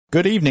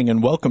Good evening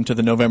and welcome to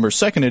the November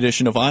 2nd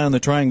edition of Eye on the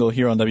Triangle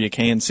here on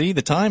WKNC.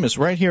 The time is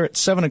right here at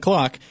 7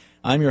 o'clock.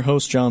 I'm your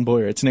host, John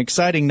Boyer. It's an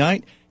exciting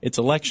night. It's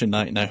election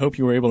night, and I hope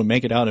you were able to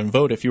make it out and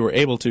vote if you were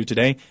able to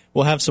today.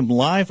 We'll have some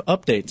live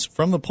updates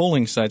from the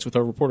polling sites with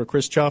our reporter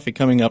Chris Chaffee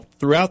coming up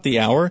throughout the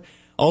hour.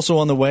 Also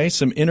on the way,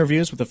 some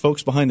interviews with the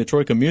folks behind the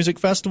Troika Music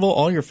Festival,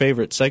 all your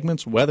favorite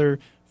segments, weather,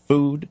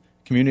 food,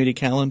 community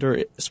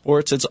calendar,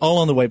 sports. It's all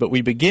on the way, but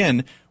we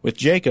begin with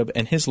Jacob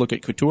and his look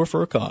at Couture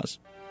for a Cause.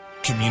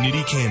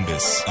 Community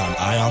Canvas on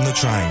Eye on the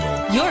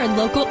Triangle. Your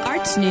local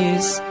arts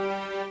news.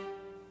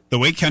 The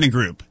Wake County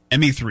Group,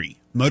 ME3,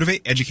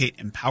 Motivate, Educate,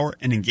 Empower,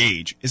 and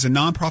Engage, is a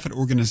nonprofit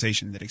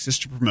organization that exists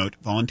to promote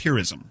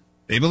volunteerism.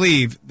 They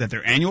believe that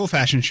their annual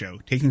fashion show,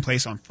 taking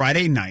place on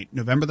Friday night,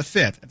 November the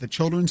 5th, at the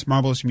Children's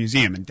Marvelous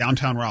Museum in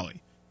downtown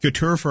Raleigh,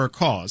 Couture for a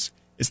Cause,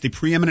 is the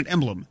preeminent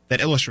emblem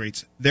that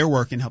illustrates their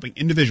work in helping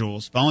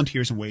individuals,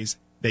 volunteers in ways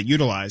that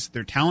utilize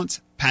their talents,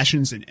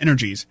 passions, and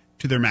energies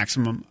to their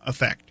maximum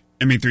effect.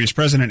 ME3's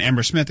president,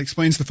 Amber Smith,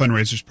 explains the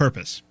fundraiser's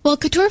purpose. Well,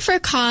 Couture for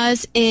a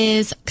Cause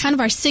is kind of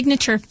our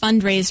signature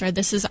fundraiser.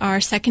 This is our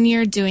second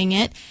year doing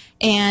it,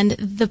 and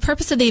the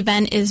purpose of the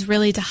event is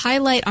really to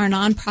highlight our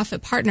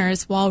nonprofit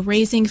partners while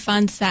raising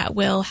funds that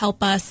will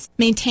help us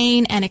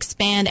maintain and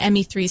expand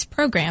ME3's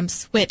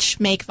programs, which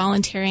make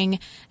volunteering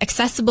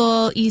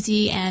accessible,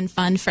 easy, and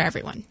fun for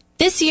everyone.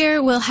 This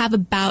year, we'll have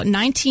about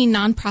 19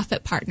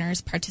 nonprofit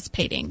partners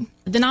participating.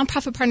 The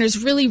nonprofit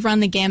partners really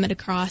run the gamut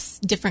across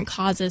different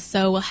causes,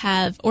 so we'll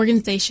have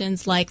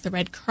organizations like the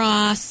Red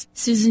Cross,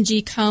 Susan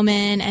G.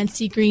 Komen,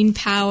 NC Green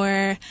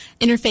Power,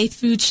 Interfaith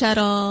Food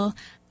Shuttle,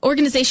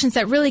 organizations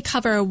that really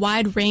cover a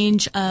wide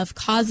range of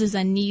causes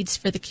and needs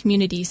for the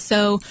community.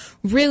 So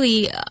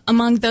really,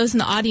 among those in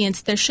the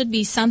audience, there should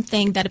be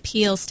something that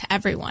appeals to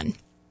everyone.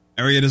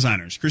 Area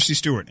designers Christy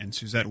Stewart and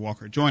Suzette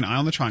Walker join Eye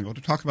on the Triangle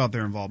to talk about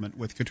their involvement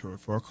with Couture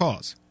for a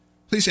Cause.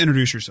 Please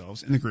introduce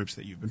yourselves and the groups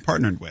that you've been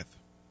partnered with.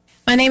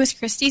 My name is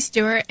Christy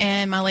Stewart,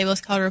 and my label is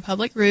called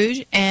Republic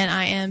Rouge, and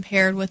I am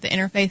paired with the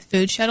Interfaith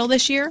Food Shuttle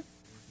this year.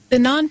 The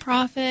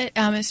nonprofit,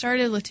 it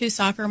started with two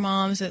soccer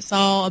moms that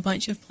saw a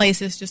bunch of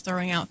places just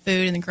throwing out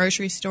food in the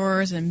grocery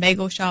stores and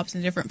bagel shops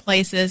and different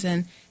places,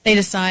 and they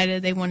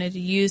decided they wanted to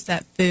use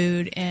that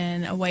food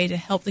in a way to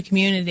help the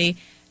community.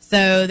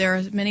 So there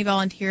are many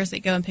volunteers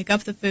that go and pick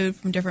up the food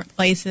from different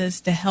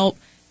places to help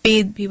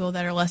feed people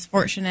that are less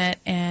fortunate,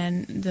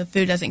 and the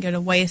food doesn't go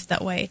to waste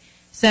that way.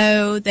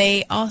 So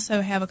they also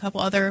have a couple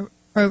other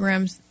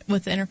programs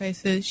with the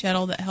Interfaith Food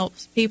Shuttle that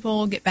helps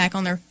people get back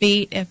on their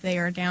feet if they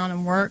are down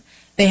and work.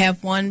 They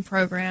have one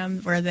program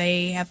where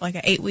they have like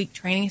an 8-week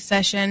training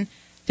session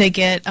to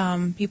get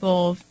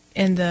people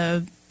in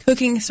the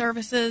cooking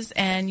services,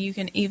 and you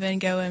can even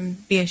go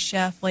and be a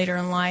chef later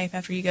in life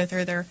after you go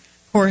through their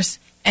course.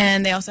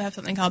 And they also have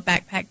something called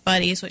Backpack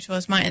Buddies, which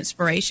was my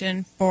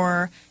inspiration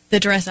for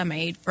the dress I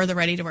made for the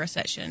Ready to Wear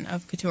section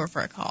of Couture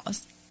for a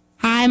Cause.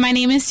 Hi, my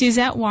name is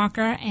Suzette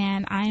Walker,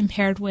 and I am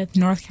paired with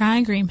North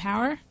Carolina Green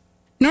Power.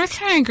 North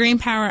Carolina Green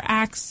Power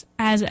acts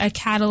as a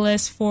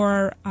catalyst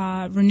for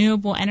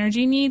renewable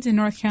energy needs in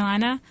North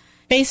Carolina.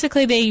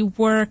 Basically, they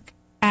work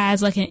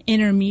as like an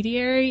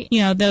intermediary.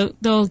 You know,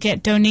 they'll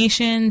get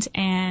donations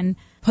and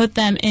put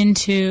them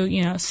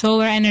into,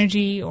 solar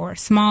energy or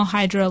small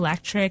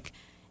hydroelectric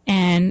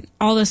and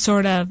all the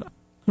sort of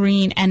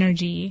green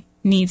energy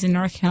needs in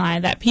North Carolina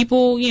that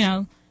people,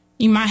 you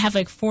might have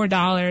like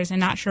 $4 and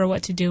not sure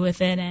what to do with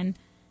it, and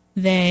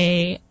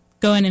they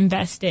go and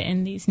invest it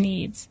in these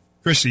needs.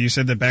 Christy, you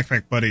said that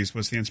Backpack Buddies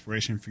was the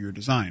inspiration for your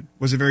design.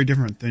 Was it very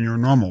different than your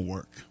normal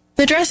work?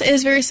 The dress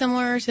is very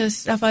similar to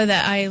stuff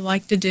that I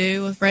like to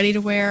do with Ready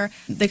to Wear.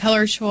 The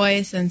color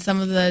choice and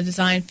some of the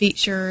design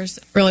features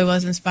really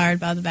was inspired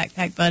by the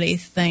Backpack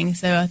Buddies thing,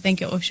 so I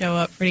think it will show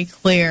up pretty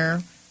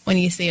clear when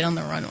you see it on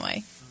the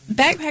runway.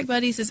 Backpack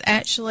Buddies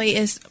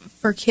is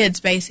for kids,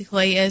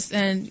 basically,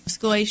 and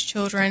school-age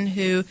children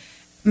who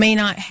may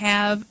not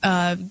have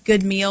a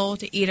good meal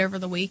to eat over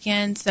the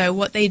weekend. So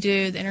what they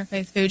do, the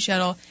Interfaith Food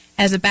Shuttle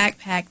has a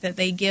backpack that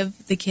they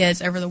give the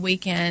kids over the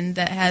weekend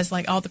that has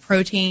like all the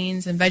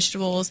proteins and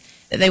vegetables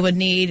that they would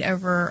need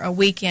over a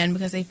weekend,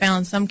 because they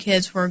found some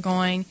kids were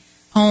going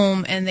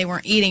home and they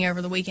weren't eating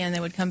over the weekend.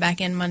 They would come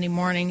back in Monday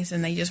mornings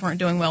and they just weren't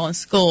doing well in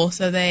school.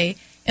 So they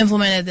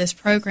implemented this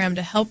program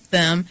to help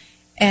them,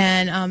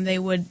 and they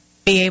would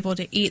be able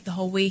to eat the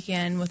whole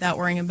weekend without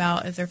worrying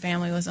about if their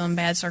family was in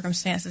bad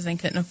circumstances and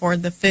couldn't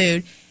afford the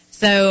food.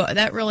 So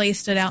that really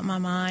stood out in my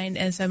mind,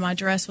 and so my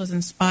dress was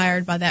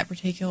inspired by that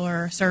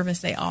particular service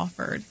they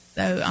offered.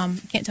 So I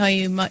can't tell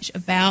you much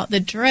about the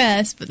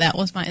dress, but that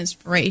was my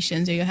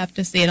inspiration, so you'll have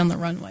to see it on the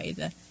runway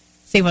to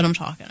see what I'm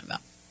talking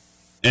about.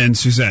 And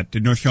Suzette,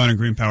 did North Carolina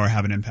Green Power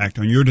have an impact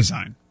on your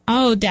design?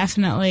 Oh,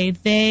 definitely.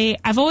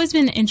 I've always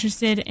been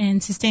interested in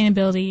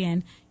sustainability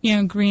and,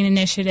 green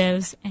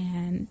initiatives,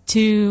 and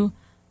to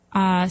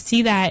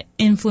see that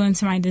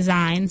influence in my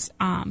designs.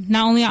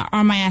 Not only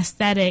are my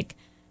aesthetic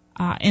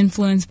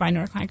influenced by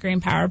North Carolina Green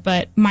Power,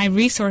 but my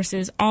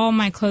resources, all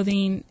my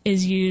clothing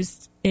is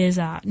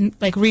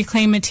like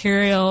reclaimed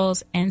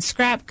materials and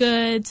scrap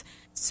goods.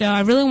 So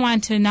I really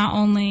wanted to not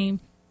only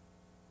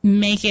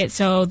make it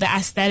so the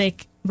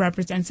aesthetic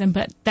represents them,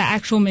 but the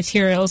actual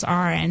materials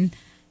are, and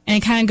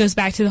it kind of goes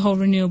back to the whole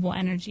renewable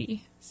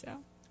energy. So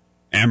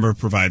Amber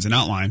provides an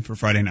outline for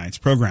Friday night's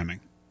programming.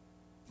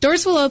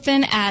 Doors will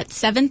open at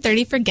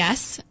 7:30 for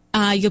guests.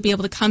 You'll be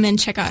able to come in,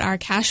 check out our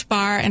cash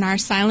bar and our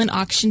silent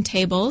auction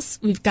tables.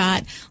 We've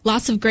got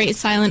lots of great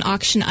silent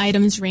auction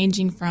items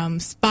ranging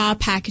from spa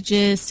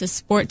packages to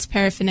sports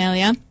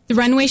paraphernalia. The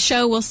runway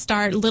show will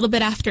start a little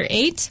bit after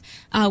 8.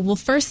 We'll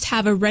first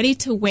have a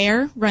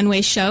ready-to-wear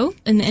runway show.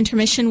 In the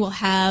intermission, we'll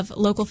have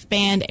local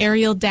band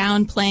Ariel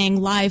Down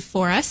playing live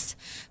for us,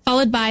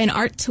 followed by an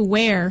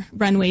art-to-wear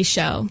runway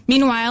show.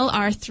 Meanwhile,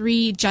 our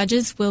 3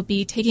 judges will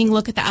be taking a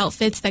look at the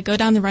outfits that go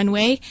down the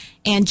runway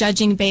and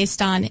judging based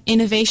on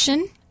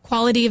innovation,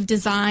 quality of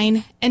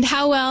design, and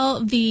how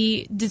well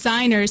the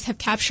designers have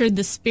captured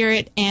the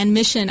spirit and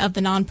mission of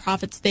the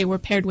nonprofits they were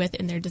paired with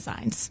in their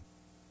designs.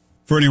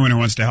 For anyone who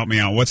wants to help me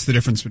out, what's the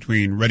difference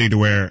between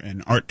ready-to-wear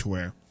and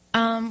art-to-wear?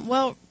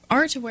 Well,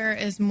 art to wear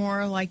is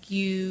more like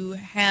you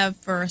have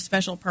for a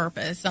special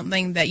purpose,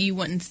 something that you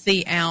wouldn't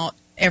see out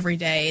every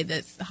day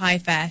that's high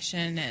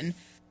fashion, and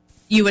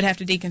you would have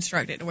to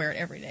deconstruct it to wear it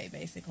every day,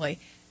 basically.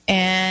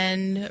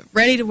 And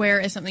ready to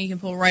wear is something you can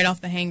pull right off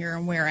the hanger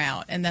and wear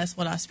out, and that's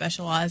what I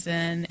specialize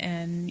in.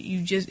 And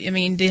you just,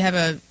 to have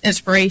a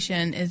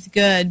inspiration is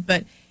good,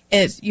 but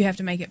you have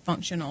to make it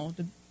functional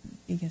to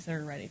be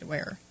considered ready to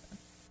wear.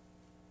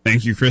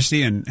 Thank you,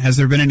 Christy. And has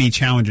there been any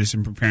challenges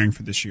in preparing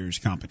for this year's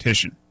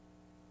competition?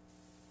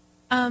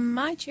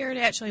 My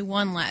charity actually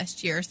won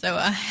last year, so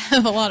I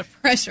have a lot of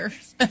pressure,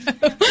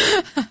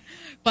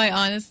 quite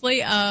honestly.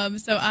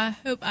 So I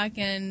hope I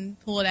can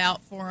pull it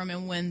out for them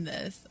and win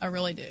this. I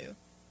really do.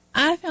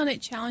 I found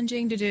it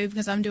challenging to do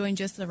because I'm doing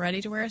just the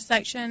ready-to-wear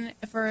section,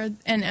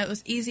 and it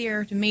was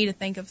easier to me to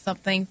think of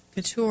something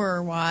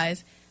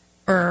couture-wise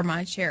for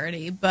my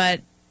charity,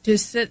 but to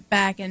sit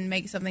back and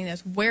make something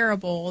that's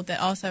wearable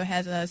that also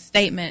has a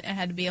statement, I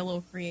had to be a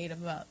little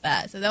creative about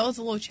that. So that was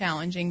a little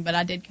challenging, but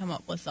I did come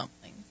up with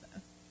something. So.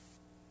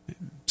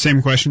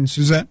 Same question,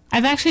 Suzette?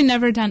 I've actually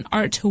never done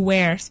art to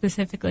wear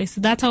specifically, so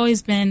that's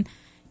always been,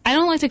 I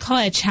don't like to call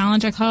it a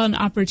challenge, I call it an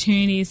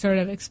opportunity to sort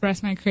of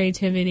express my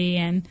creativity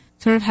and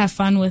sort of have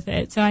fun with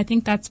it. So I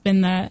think that's been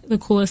the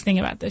coolest thing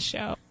about this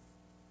show.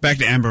 Back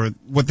to Amber,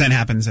 what then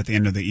happens at the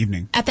end of the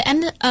evening? At the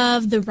end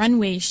of the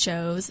runway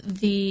shows,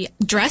 the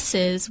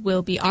dresses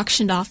will be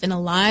auctioned off in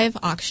a live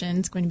auction.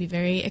 It's going to be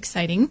very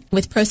exciting,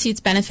 with proceeds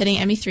benefiting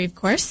ME3, of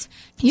course.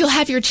 You'll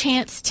have your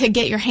chance to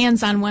get your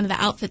hands on one of the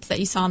outfits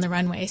that you saw on the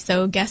runway.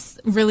 So guests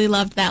really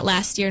loved that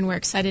last year, and we're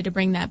excited to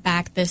bring that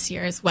back this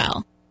year as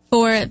well.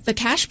 For the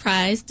cash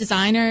prize,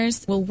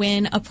 designers will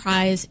win a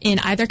prize in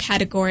either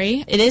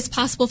category. It is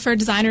possible for a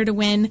designer to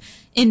win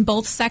in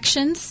both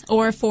sections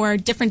or for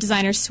different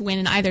designers to win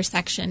in either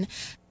section.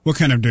 What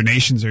kind of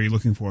donations are you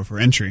looking for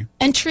entry?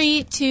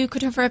 Entry to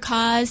Couture for a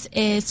Cause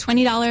is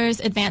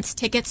 $20 advance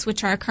tickets,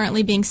 which are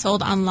currently being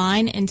sold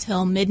online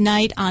until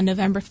midnight on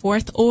November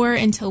 4th or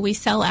until we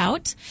sell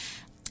out.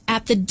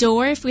 At the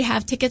door, if we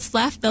have tickets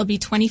left, they'll be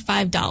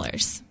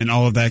 $25. And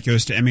all of that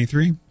goes to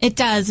ME3? It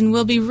does, and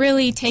we'll be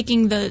really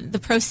taking the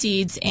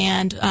proceeds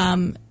and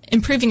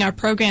improving our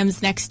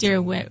programs next year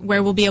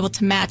where we'll be able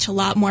to match a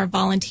lot more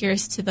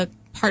volunteers to the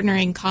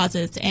partnering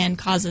causes and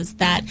causes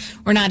that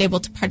were not able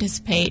to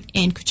participate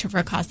in Couture for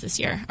a Cause this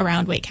year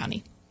around Wake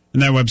County.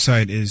 And that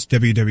website is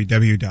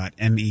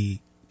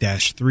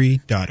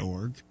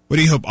www.me-3.org. What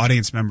do you hope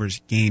audience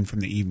members gain from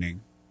the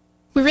evening?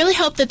 We really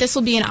hope that this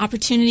will be an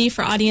opportunity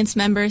for audience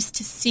members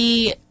to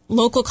see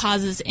local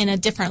causes in a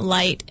different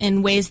light,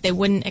 in ways they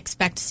wouldn't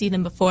expect to see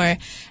them before,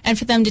 and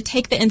for them to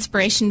take the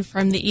inspiration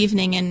from the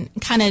evening and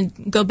kind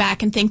of go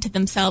back and think to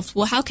themselves,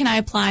 well, how can I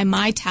apply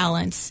my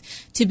talents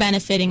to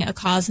benefiting a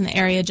cause in the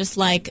area, just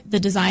like the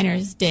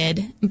designers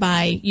did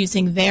by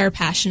using their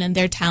passion and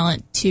their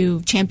talent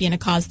to champion a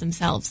cause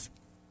themselves.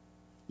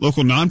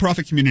 Local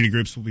nonprofit community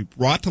groups will be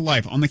brought to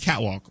life on the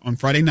catwalk on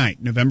Friday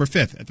night, November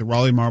 5th, at the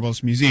Raleigh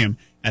Marbles Museum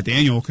at the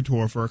annual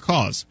Couture for a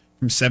Cause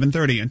from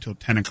 7:30 until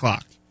 10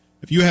 o'clock.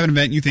 If you have an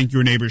event you think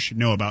your neighbors should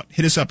know about,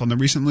 hit us up on the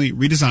recently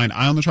redesigned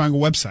Eye on the Triangle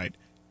website,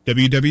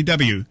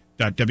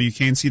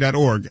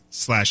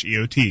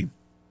 www.wknc.org/EOT.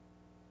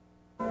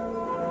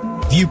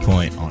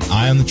 Viewpoint on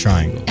Eye on the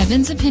Triangle.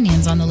 Evan's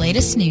opinions on the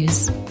latest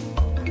news.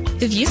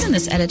 The views in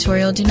this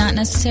editorial do not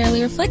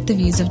necessarily reflect the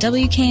views of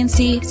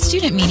WKNC,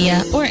 student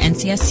media, or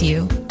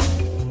NCSU.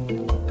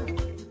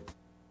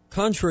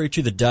 Contrary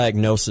to the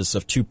diagnosis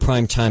of two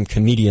primetime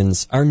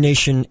comedians, our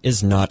nation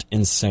is not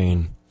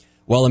insane.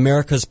 While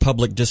America's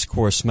public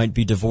discourse might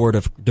be devoid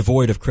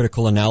of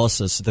critical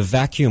analysis, the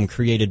vacuum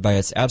created by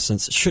its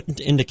absence shouldn't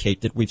indicate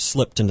that we've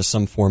slipped into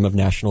some form of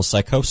national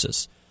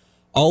psychosis.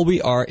 All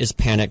we are is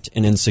panicked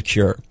and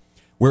insecure.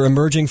 We're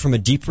emerging from a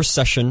deep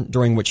recession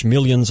during which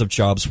millions of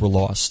jobs were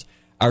lost.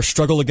 Our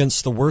struggle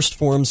against the worst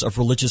forms of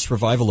religious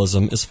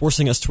revivalism is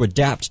forcing us to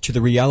adapt to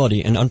the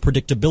reality and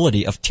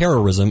unpredictability of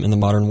terrorism in the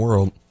modern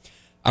world.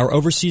 Our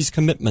overseas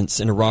commitments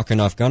in Iraq and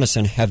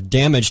Afghanistan have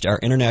damaged our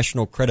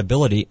international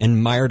credibility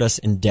and mired us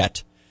in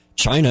debt.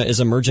 China is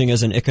emerging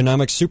as an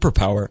economic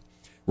superpower.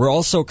 We're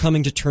also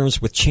coming to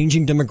terms with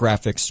changing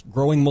demographics,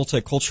 growing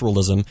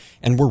multiculturalism,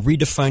 and we're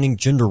redefining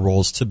gender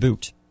roles to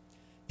boot.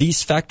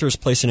 These factors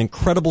place an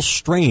incredible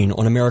strain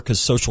on America's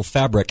social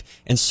fabric,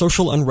 and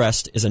social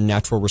unrest is a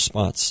natural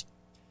response.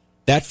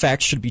 That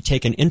fact should be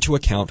taken into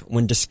account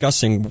when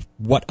discussing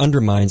what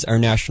undermines our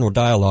national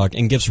dialogue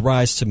and gives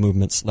rise to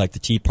movements like the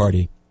Tea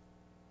Party.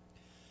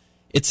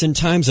 It's in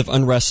times of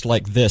unrest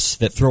like this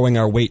that throwing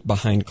our weight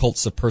behind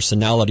cults of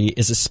personality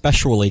is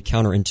especially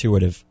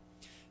counterintuitive.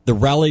 The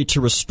rally to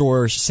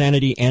restore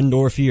sanity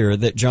and/or fear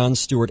that Jon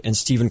Stewart and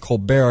Stephen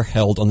Colbert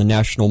held on the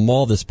National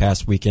Mall this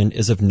past weekend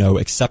is of no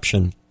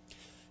exception.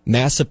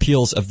 Mass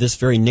appeals of this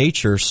very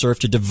nature serve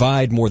to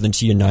divide more than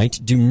to unite,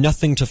 do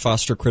nothing to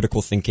foster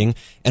critical thinking,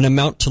 and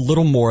amount to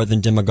little more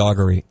than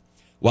demagoguery.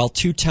 While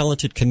two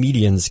talented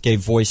comedians gave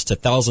voice to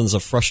thousands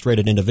of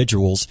frustrated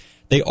individuals,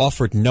 they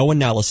offered no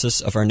analysis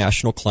of our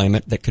national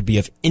climate that could be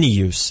of any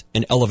use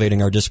in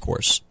elevating our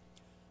discourse.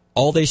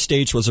 All they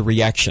staged was a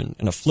reaction,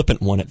 and a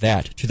flippant one at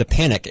that, to the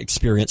panic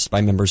experienced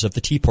by members of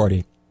the Tea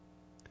Party.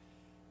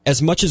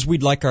 As much as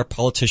we'd like our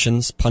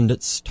politicians,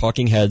 pundits,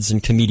 talking heads,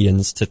 and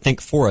comedians to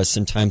think for us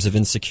in times of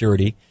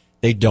insecurity,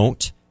 they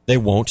don't, they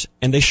won't,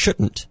 and they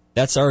shouldn't.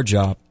 That's our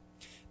job.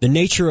 The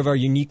nature of our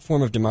unique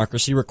form of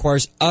democracy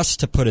requires us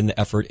to put in the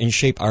effort and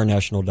shape our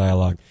national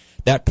dialogue.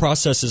 That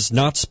process is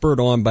not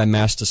spurred on by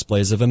mass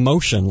displays of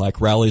emotion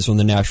like rallies on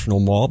the National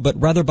Mall, but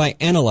rather by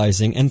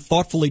analyzing and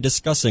thoughtfully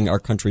discussing our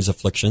country's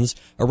afflictions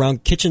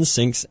around kitchen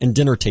sinks and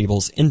dinner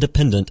tables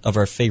independent of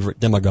our favorite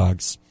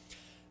demagogues.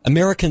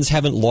 Americans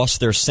haven't lost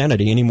their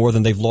sanity any more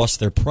than they've lost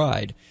their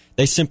pride.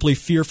 They simply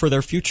fear for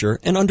their future,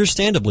 and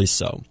understandably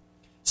so.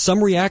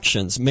 Some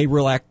reactions may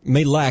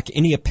lack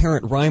any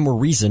apparent rhyme or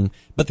reason,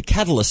 but the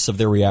catalysts of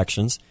their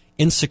reactions,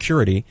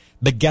 insecurity,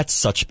 begets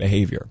such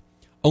behavior.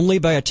 Only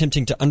by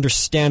attempting to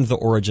understand the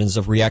origins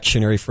of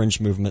reactionary fringe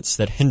movements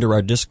that hinder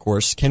our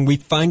discourse can we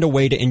find a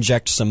way to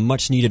inject some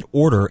much-needed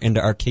order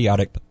into our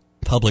chaotic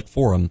public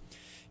forum.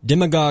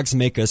 Demagogues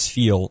make us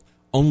feel.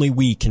 Only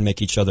we can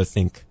make each other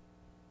think.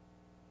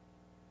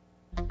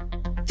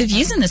 The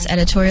views in this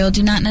editorial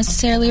do not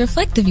necessarily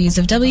reflect the views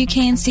of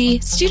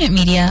WKNC, student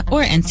media,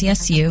 or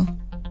NCSU.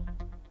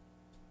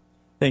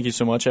 Thank you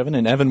so much, Evan.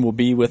 And Evan will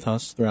be with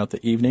us throughout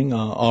the evening,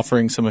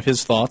 offering some of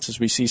his thoughts as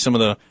we see some of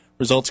the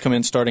results come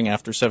in starting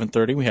after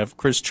 7:30. We have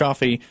Chris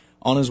Chaffee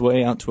on his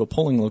way out to a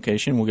polling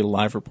location. We'll get a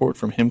live report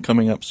from him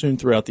coming up soon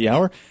throughout the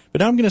hour. But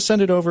now I'm going to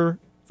send it over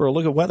for a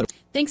look at weather.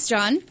 Thanks,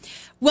 John.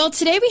 Well,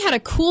 today we had a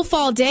cool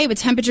fall day with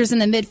temperatures in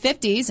the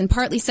mid-50s and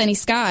partly sunny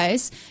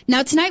skies.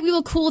 Now, tonight we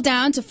will cool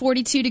down to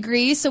 42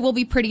 degrees, so we'll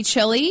be pretty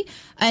chilly,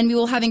 and we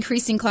will have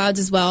increasing clouds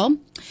as well.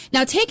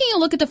 Now, taking a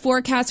look at the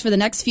forecast for the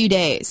next few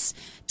days.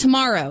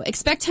 Tomorrow,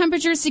 expect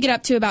temperatures to get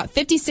up to about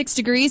 56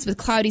 degrees with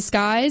cloudy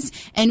skies,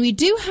 and we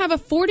do have a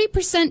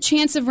 40%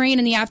 chance of rain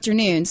in the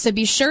afternoon, so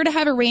be sure to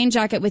have a rain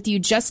jacket with you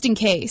just in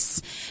case.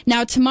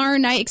 Now, tomorrow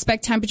night,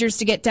 expect temperatures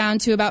to get down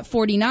to about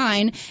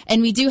 49,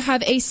 and we do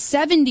have a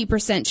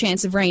 70%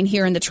 chance of rain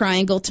here in the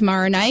Triangle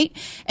tomorrow night,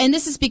 and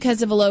this is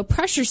because of a low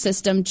pressure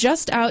system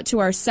just out to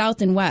our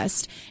south and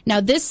west.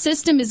 Now, this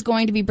system is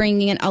going to be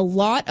bringing in a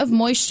lot of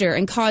moisture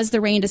and cause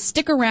the rain to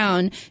stick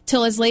around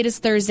till as late as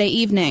Thursday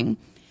evening.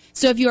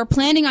 So if you are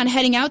planning on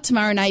heading out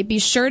tomorrow night, be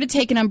sure to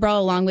take an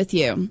umbrella along with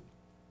you.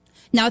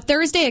 Now,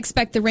 Thursday,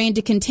 expect the rain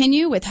to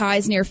continue with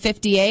highs near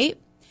 58.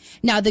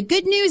 Now, the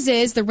good news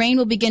is the rain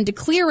will begin to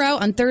clear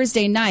out on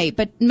Thursday night,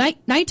 but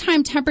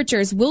nighttime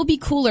temperatures will be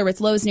cooler with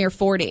lows near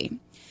 40.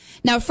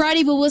 Now,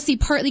 Friday, we will see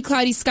partly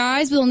cloudy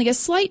skies with only a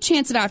slight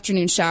chance of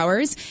afternoon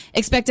showers.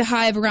 Expect a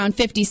high of around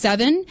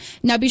 57.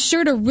 Now, be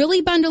sure to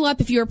really bundle up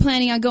if you are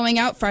planning on going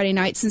out Friday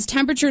night, since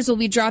temperatures will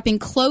be dropping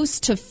close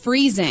to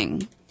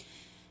freezing.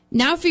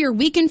 Now for your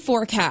weekend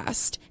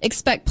forecast.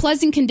 Expect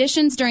pleasant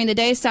conditions during the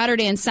day,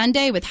 Saturday and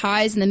Sunday, with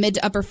highs in the mid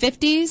to upper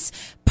 50s.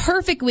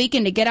 Perfect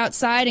weekend to get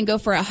outside and go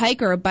for a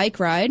hike or a bike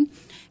ride.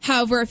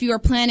 However, if you are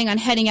planning on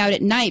heading out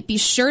at night, be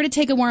sure to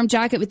take a warm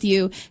jacket with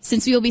you,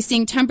 since we will be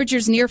seeing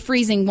temperatures near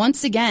freezing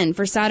once again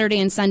for Saturday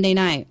and Sunday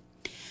night.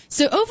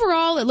 So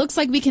overall, it looks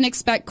like we can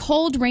expect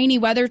cold, rainy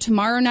weather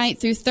tomorrow night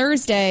through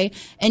Thursday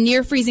and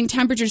near freezing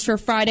temperatures for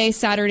Friday,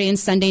 Saturday, and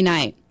Sunday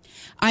night.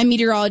 I'm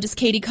meteorologist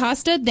Katie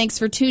Costa. Thanks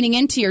for tuning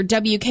in to your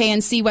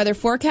WKNC weather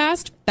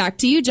forecast. Back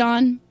to you,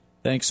 John.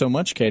 Thanks so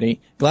much,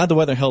 Katie. Glad the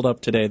weather held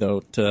up today,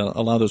 though, to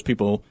allow those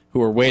people who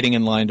were waiting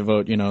in line to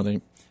vote, they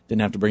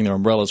didn't have to bring their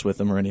umbrellas with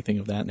them or anything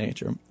of that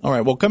nature. All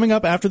right, well, coming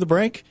up after the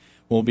break,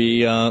 we'll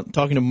be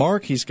talking to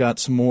Mark. He's got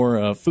some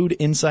more food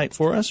insight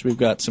for us. We've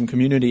got some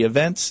community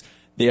events,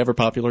 the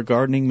ever-popular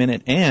Gardening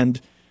Minute, and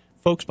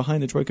folks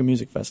behind the Troika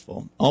Music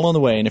Festival. All on the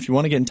way. And if you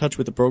want to get in touch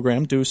with the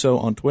program, do so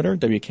on Twitter,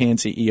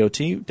 WKNC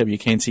EOT,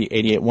 WKNC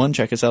 881.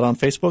 Check us out on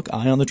Facebook,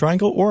 Eye on the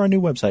Triangle, or our new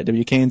website,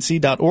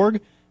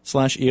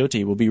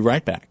 WKNC.org/EOT. We'll be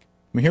right back.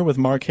 I'm here with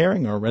Mark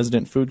Herring, our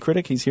resident food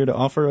critic. He's here to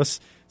offer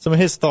us some of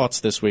his thoughts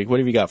this week. What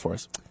have you got for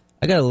us?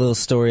 I got a little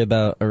story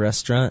about a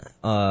restaurant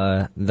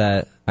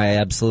that I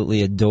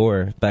absolutely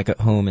adore back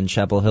at home in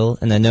Chapel Hill.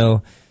 And I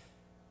know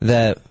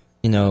that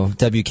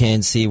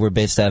WKNC, we're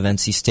based out of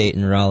NC State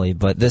and Raleigh,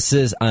 but this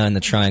is Eye on the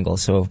Triangle,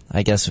 so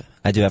I guess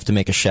I do have to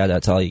make a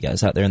shout-out to all you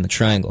guys out there in the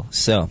Triangle.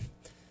 So,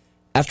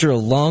 after a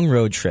long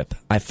road trip,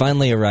 I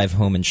finally arrive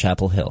home in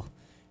Chapel Hill.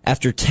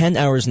 After 10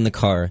 hours in the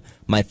car,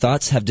 my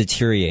thoughts have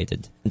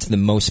deteriorated into the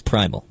most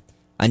primal.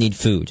 I need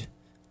food.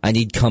 I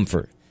need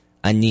comfort.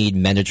 I need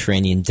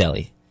Mediterranean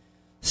Deli.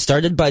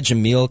 Started by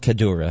Jamil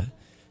Kadura,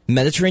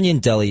 Mediterranean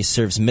Deli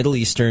serves Middle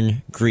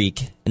Eastern,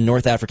 Greek, and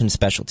North African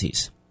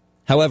specialties.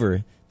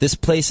 However, this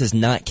place is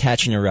not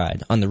catching a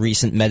ride on the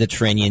recent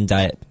Mediterranean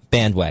diet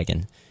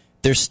bandwagon.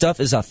 Their stuff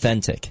is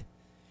authentic.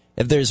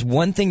 If there's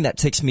one thing that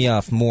ticks me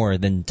off more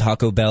than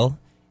Taco Bell,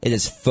 it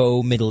is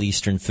faux Middle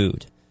Eastern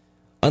food.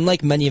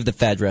 Unlike many of the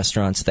fad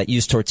restaurants that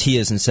use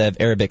tortillas instead of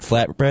Arabic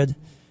flatbread,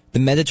 the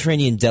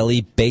Mediterranean Deli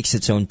bakes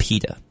its own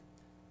pita.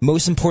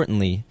 Most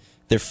importantly,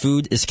 their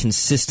food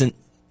consistently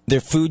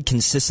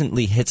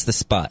hits the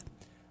spot.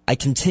 I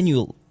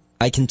continue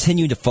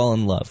to fall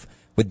in love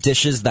with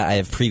dishes that I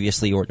have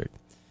previously ordered.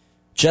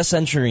 Just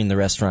entering the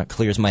restaurant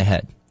clears my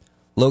head.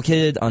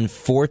 Located on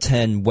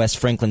 410 West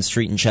Franklin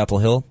Street in Chapel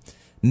Hill,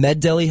 Med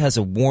Deli has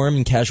a warm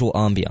and casual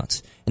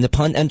ambiance, and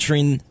upon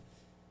entering,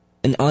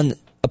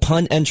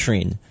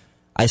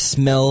 I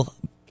smell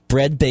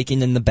bread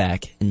baking in the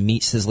back and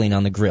meat sizzling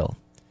on the grill.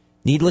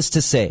 Needless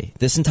to say,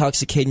 this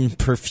intoxicating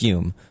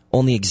perfume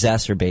only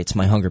exacerbates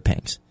my hunger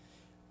pangs.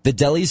 The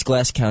deli's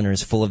glass counter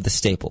is full of the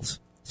staples: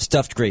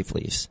 stuffed grape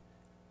leaves,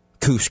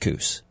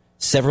 couscous,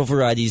 several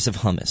varieties of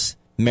hummus,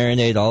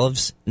 marinated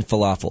olives, and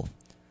falafel.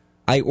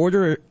 I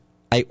order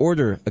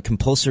a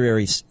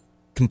compulsory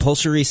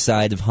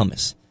side of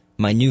hummus,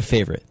 my new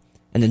favorite,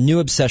 and a new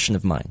obsession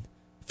of mine,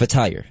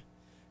 fatayr.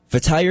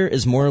 Fatayr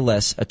is more or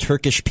less a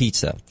Turkish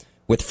pizza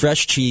with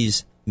fresh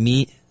cheese,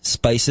 meat,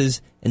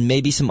 spices, and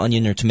maybe some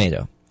onion or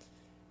tomato.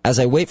 As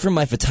I wait for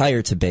my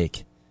fatayr to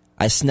bake,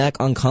 I snack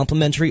on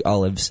complimentary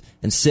olives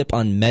and sip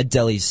on Med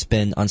Deli's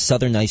spin on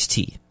Southern iced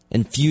tea,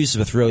 infused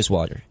with rose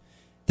water.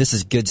 This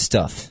is good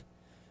stuff.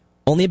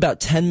 Only about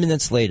 10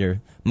 minutes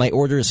later, my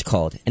order is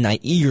called, and I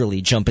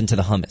eagerly jump into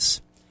the hummus.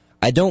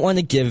 I don't want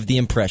to give the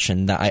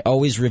impression that I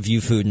always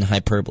review food in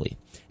hyperbole,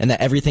 and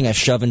that everything I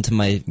shove into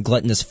my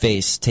gluttonous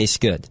face tastes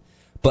good.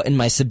 But in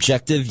my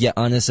subjective yet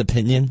honest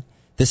opinion,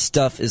 this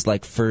stuff is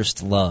like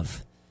first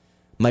love.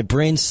 My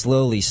brain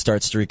slowly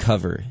starts to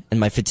recover, and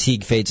my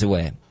fatigue fades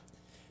away.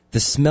 The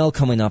smell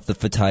coming off the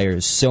fatayr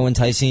is so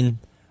enticing,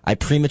 I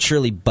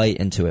prematurely bite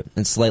into it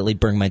and slightly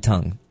burn my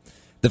tongue.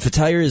 The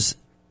fatayr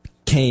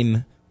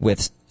came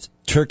with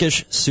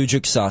Turkish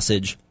sucuk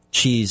sausage,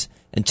 cheese,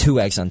 and 2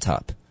 eggs on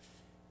top.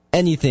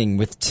 Anything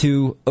with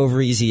 2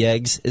 over-easy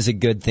eggs is a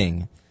good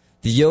thing.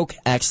 The yolk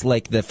acts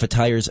like the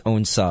fatayr's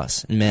own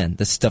sauce, and man,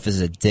 this stuff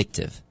is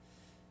addictive.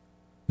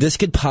 This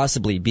could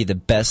possibly be the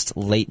best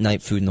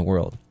late-night food in the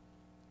world.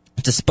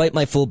 Despite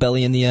my full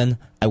belly in the end,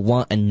 I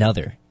want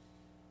another.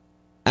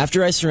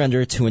 After I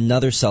surrender to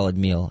another solid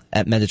meal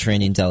at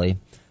Mediterranean Deli,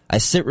 I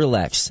sit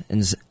relaxed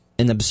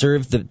and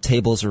observe the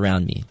tables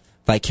around me,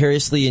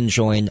 vicariously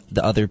enjoying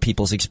the other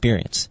people's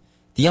experience.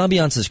 The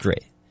ambiance is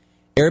great.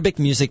 Arabic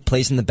music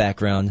plays in the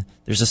background,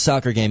 there's a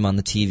soccer game on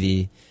the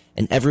TV,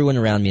 and everyone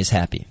around me is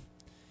happy.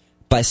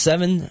 By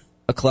 7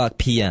 o'clock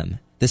p.m.,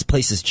 this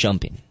place is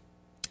jumping.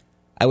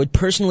 I would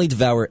personally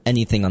devour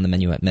anything on the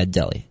menu at Med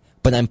Deli,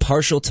 but I'm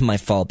partial to my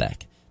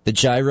fallback, the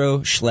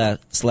gyro slash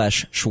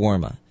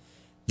shawarma.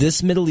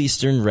 This Middle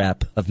Eastern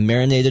wrap of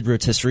marinated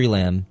rotisserie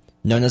lamb,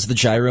 known as the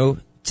gyro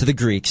to the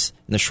Greeks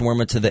and the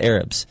shawarma to the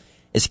Arabs,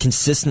 is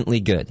consistently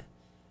good.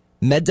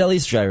 Med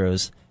Deli's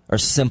gyros are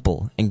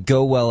simple and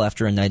go well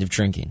after a night of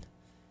drinking.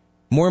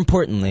 More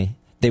importantly,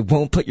 they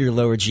won't put your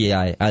lower GI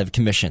out of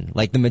commission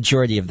like the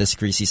majority of this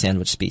greasy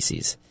sandwich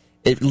species.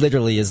 It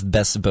literally is the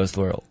best of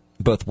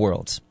both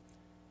worlds.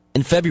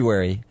 In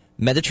February,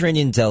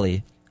 Mediterranean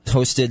Deli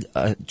hosted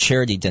a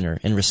charity dinner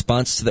in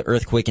response to the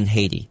earthquake in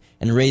Haiti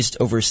and raised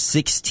over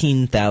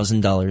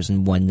 $16,000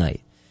 in one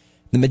night.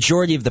 The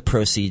majority of the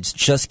proceeds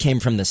just came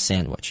from this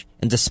sandwich,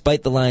 and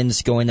despite the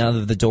lines going out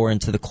of the door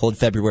into the cold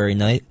February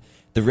night,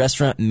 the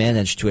restaurant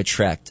managed to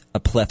attract a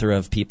plethora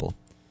of people.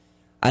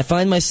 I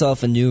find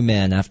myself a new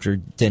man after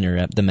dinner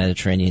at the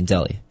Mediterranean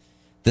Deli.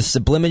 The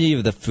sublimity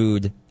of the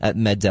food at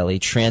Med Deli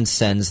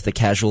transcends the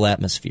casual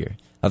atmosphere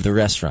of the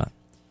restaurant.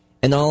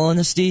 In all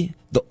honesty,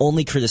 the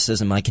only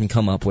criticism I can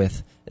come up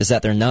with is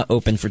that they're not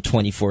open for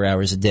 24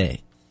 hours a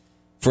day.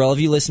 For all of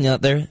you listening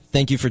out there,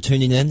 thank you for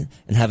tuning in,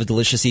 and have a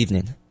delicious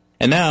evening.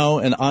 And now,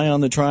 an Eye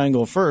on the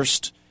Triangle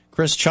first.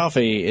 Chris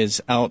Chaffee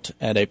is out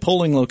at a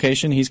polling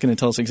location. He's going to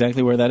tell us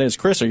exactly where that is.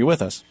 Chris, are you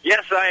with us?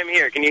 Yes, I am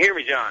here. Can you hear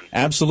me, John?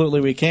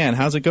 Absolutely, we can.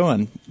 How's it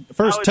going?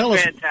 First, tell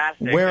us,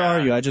 where are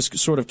you? I just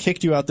sort of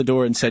kicked you out the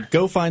door and said,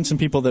 go find some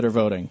people that are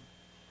voting.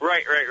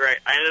 Right.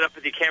 I ended up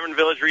at the Cameron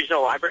Village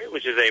Regional Library,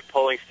 which is a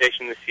polling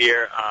station this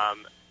year.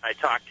 I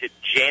talked to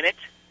Janet,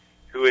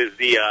 who is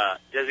the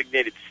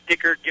designated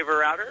sticker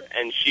giver-outer,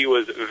 and she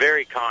was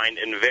very kind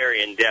and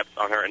very in-depth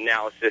on her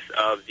analysis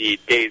of the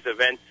day's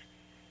events.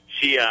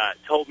 She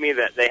told me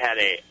that they had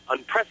a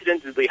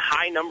unprecedentedly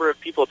high number of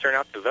people turn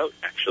out to vote,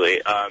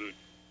 actually.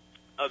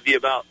 Of the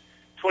about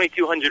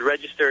 2,200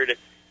 registered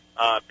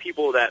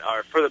people that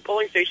are for the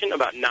polling station.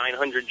 About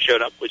 900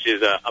 showed up, which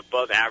is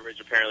above average.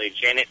 Apparently,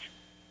 Janet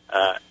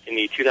in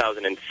the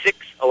 2006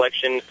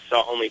 election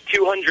saw only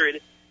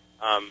 200,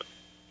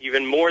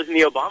 even more than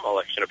the Obama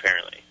election,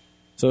 apparently.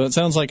 So it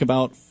sounds like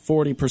about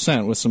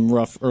 40% with some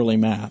rough early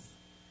math.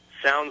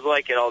 Sounds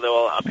like it,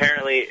 although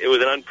apparently it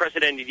was an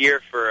unprecedented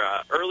year for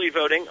early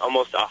voting.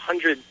 Almost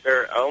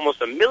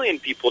 1 million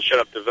people showed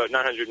up to vote.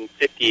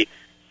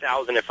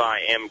 950,000, if I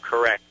am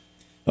correct.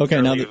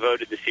 Okay, now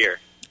voted this year.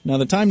 Now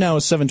the time now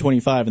is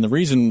 7:25, and the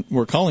reason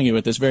we're calling you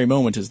at this very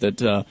moment is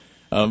that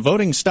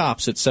voting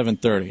stops at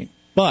 7:30.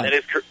 But that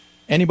is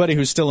anybody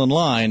who's still in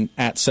line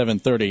at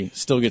 7:30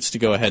 still gets to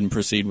go ahead and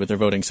proceed with their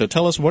voting. So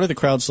tell us, what are the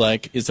crowds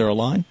like? Is there a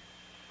line?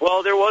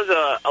 Well, there was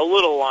a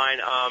little line.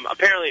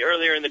 Apparently,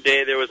 earlier in the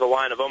day, there was a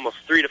line of almost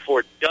 3 to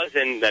 4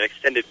 dozen that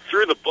extended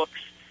through the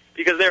books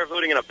because they were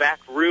voting in a back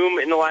room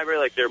in the library,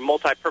 like their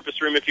multi-purpose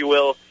room, if you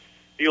will.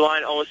 The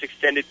line almost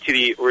extended to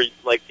the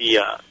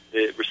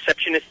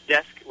receptionist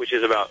desk, which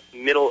is about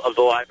middle of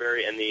the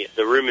library, and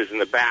the room is in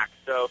the back.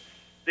 So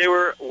they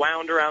were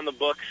wound around the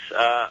books,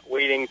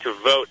 waiting to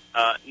vote.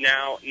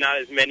 Now, not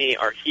as many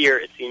are here.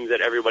 It seems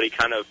that everybody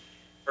kind of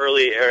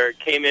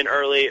came in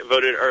early,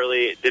 voted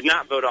early, did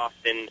not vote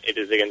often. It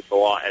is against the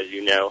law, as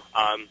you know.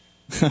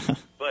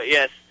 But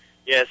yes,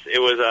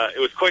 it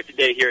was quite the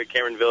day here at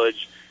Cameron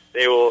Village.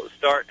 They will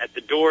start at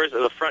the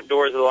front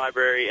doors of the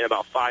library in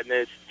about 5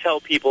 minutes. Tell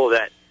people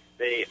that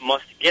they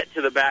must get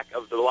to the back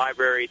of the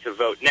library to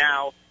vote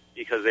now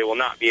because they will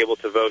not be able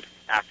to vote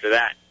after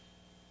that.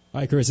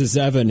 Hi, Chris. It's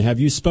Evan.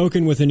 Have you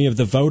spoken with any of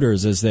the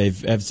voters as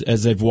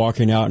they've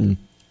walking out and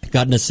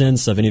gotten a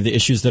sense of any of the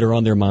issues that are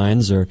on their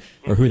minds or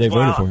who they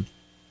voted for?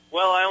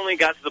 Well, I only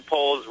got to the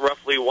polls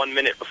roughly 1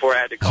 minute before I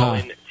had to call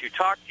in to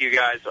talk to you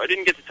guys, so I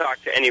didn't get to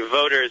talk to any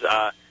voters.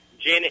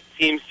 Janet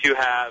seems to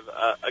have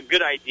a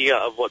good idea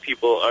of what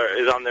people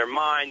is on their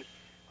minds.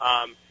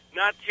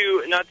 Not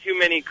too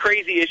many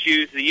crazy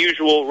issues, the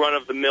usual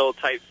run-of-the-mill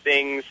type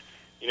things,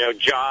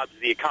 jobs,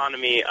 the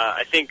economy.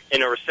 I think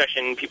in a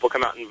recession, people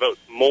come out and vote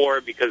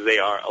more because they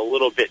are a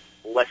little bit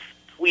less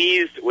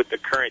pleased with the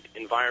current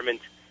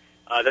environment.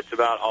 That's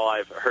about all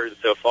I've heard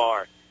so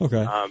far.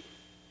 Okay.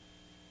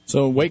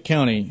 So Wake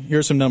County,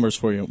 here's some numbers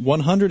for you.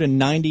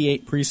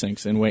 198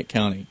 precincts in Wake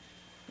County.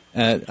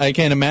 I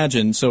can't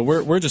imagine. So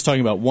we're just talking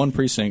about one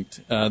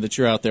precinct that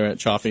you're out there at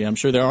Chaffee. I'm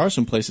sure there are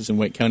some places in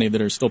Wake County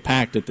that are still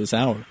packed at this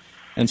hour,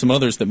 and some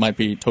others that might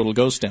be total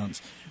ghost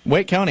towns.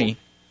 Wake County,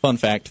 fun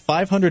fact,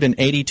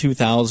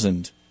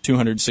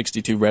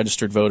 582,262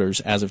 registered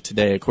voters as of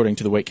today, according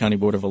to the Wake County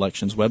Board of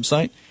Elections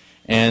website.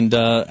 And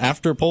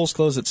after polls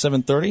close at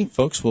 7:30,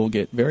 folks will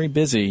get very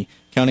busy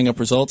counting up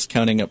results,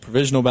 counting up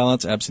provisional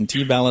ballots,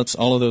 absentee ballots,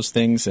 all of those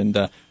things,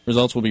 and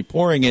results will be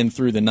pouring in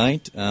through the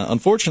night.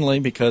 Unfortunately,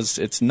 because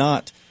it's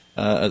not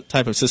a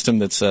type of system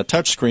that's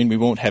touchscreen, we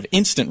won't have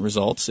instant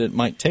results. It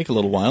might take a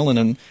little while,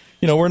 and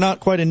we're not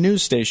quite a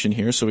news station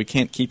here, so we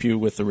can't keep you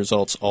with the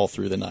results all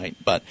through the night.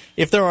 But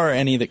if there are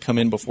any that come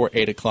in before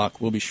 8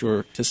 o'clock, we'll be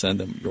sure to send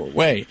them your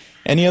way.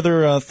 Any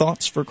other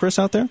thoughts for Chris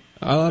out there?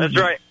 That's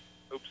right.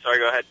 Oops, sorry,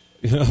 go ahead.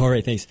 All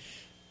right, thanks.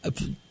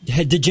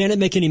 Did Janet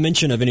make any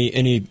mention of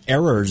any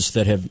errors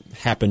that have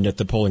happened at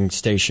the polling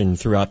station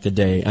throughout the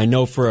day? I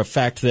know for a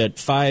fact that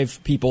 5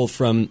 people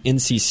from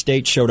NC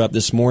State showed up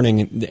this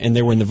morning, and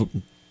they were in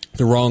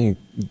the wrong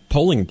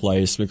polling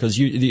place because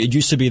it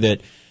used to be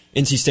that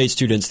NC State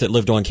students that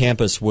lived on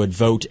campus would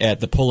vote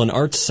at the Pullen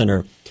Arts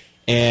Center,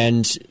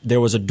 and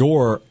there was a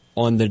note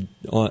on the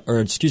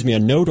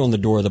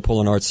door of the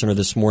Pullen Arts Center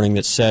this morning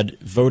that said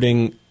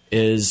voting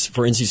is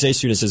for NC State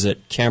students is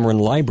at Cameron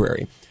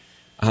Library.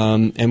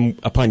 And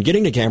upon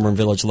getting to Cameron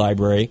Village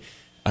Library,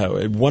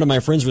 one of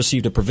my friends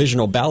received a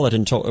provisional ballot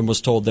and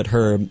was told that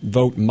her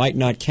vote might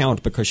not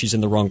count because she's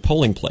in the wrong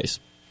polling place.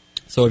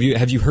 So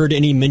have you heard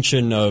any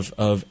mention of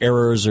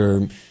errors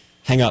or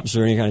hang-ups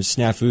or any kind of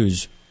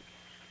snafus?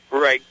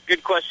 Right.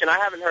 Good question. I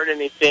haven't heard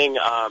anything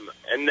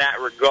in that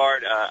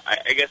regard.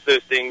 I guess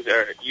those things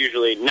are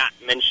usually not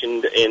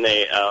mentioned in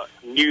a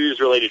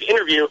news-related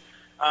interview.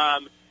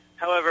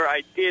 However,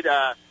 I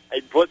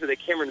was at the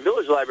Cameron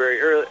Village Library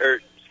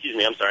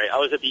I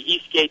was at the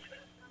Eastgate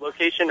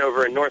location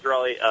over in North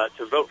Raleigh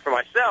to vote for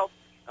myself.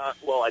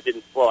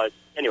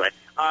 Anyway,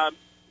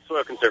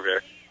 soil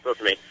conservator, vote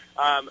for me.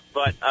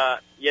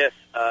 Yes,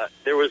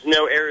 there was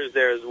no errors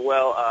there as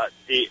well.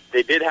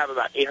 They did have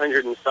about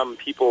 800 and some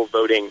people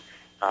voting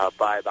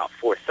by about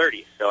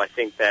 4:30, so I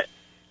think that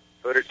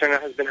voter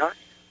turnout has been high.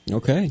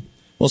 Okay.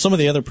 Well, some of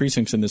the other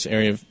precincts in this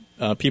area,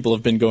 people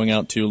have been going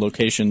out to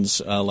locations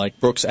like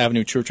Brooks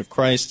Avenue Church of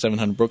Christ,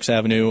 700 Brooks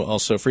Avenue,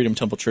 also Freedom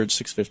Temple Church,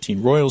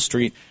 615 Royal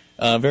Street,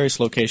 various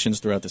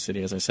locations throughout the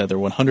city. As I said, there are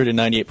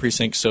 198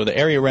 precincts, so the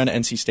area around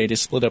NC State is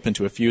split up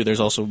into a few. There's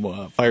also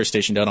a fire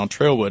station down on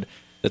Trailwood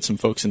that some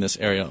folks in this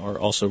area are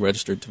also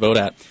registered to vote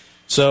at.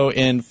 So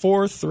in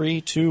 4, 3,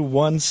 2,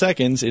 1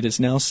 seconds, it is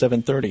now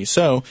 7:30.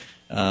 So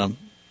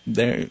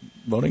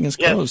voting is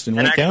closed in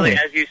Wake County. And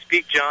actually, as you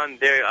speak, John,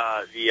 the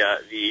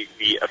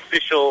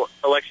official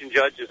election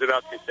judge is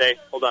about to say,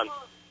 hold on.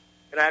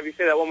 Can I have you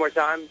say that one more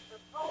time? The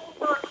polls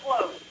are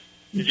closed.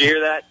 Did you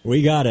hear that?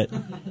 We got it.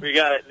 We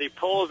got it. The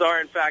polls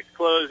are, in fact,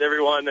 closed,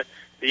 everyone.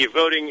 The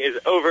voting is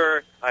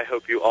over. I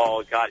hope you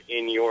all got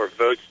in your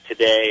votes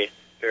today.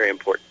 Very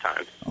important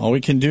time. All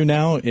we can do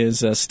now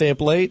is stay up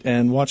late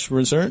and watch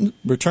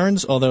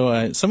returns,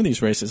 although some of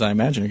these races, I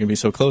imagine, are going to be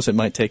so close it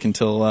might take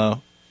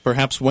until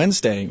perhaps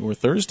Wednesday or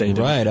Thursday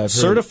to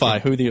certify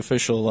who the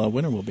official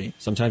winner will be.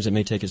 Sometimes it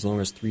may take as long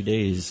as 3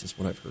 days, is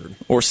what I've heard.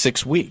 Or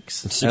 6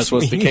 weeks, as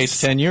was the case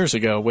 10 years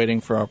ago,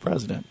 waiting for our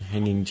president.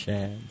 Hanging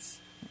chads.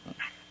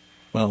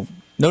 Well,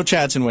 no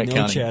chads in Wake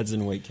County. No chads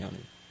in Wake County.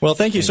 Well,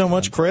 thank you so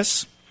much,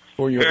 Chris,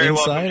 for your Very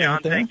insight. welcome, John.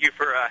 Out there. Thank you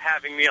for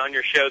having me on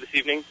your show this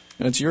evening.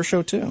 It's your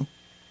show, too.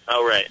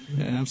 Oh, right.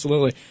 Yeah,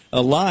 absolutely.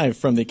 Live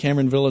from the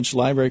Cameron Village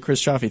Library, Chris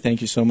Chaffee,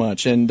 thank you so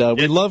much. And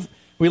we love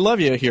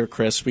you here,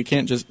 Chris. We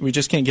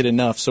just can't get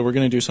enough, so we're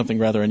going to do something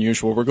rather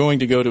unusual. We're going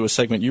to go to a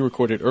segment you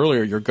recorded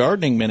earlier, your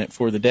gardening minute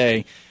for the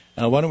day.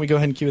 Why don't we go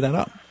ahead and cue that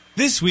up?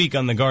 This week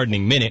on the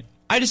Gardening Minute,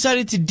 I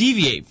decided to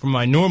deviate from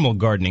my normal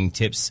gardening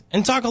tips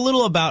and talk a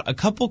little about a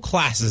couple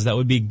classes that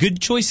would be good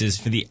choices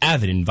for the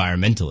avid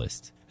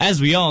environmentalist.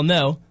 As we all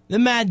know, the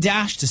mad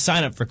dash to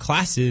sign up for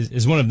classes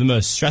is one of the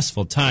most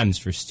stressful times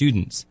for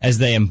students as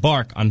they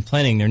embark on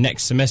planning their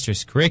next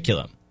semester's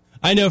curriculum.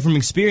 I know from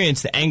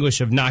experience the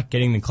anguish of not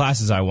getting the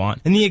classes I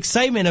want and the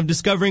excitement of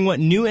discovering what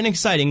new and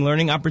exciting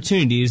learning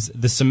opportunities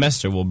the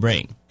semester will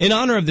bring. In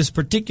honor of this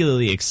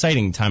particularly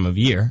exciting time of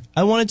year,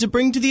 I wanted to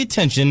bring to the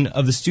attention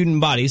of the student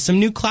body some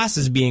new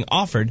classes being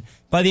offered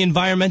by the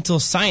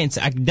Environmental Science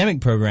Academic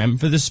Program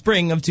for the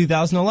spring of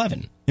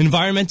 2011.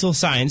 Environmental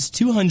Science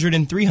 200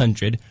 and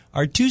 300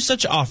 are two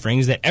such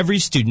offerings that every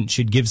student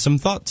should give some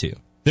thought to.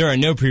 There are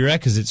no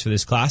prerequisites for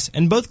this class,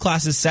 and both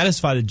classes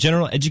satisfy the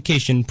general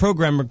education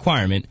program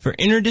requirement for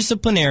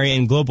interdisciplinary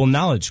and global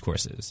knowledge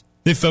courses.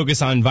 They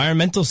focus on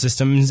environmental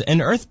systems and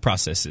earth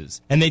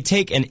processes, and they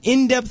take an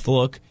in-depth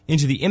look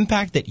into the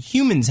impact that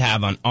humans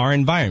have on our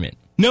environment.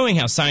 Knowing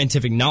how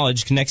scientific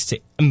knowledge connects to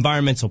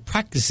environmental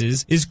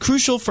practices is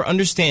crucial for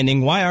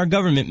understanding why our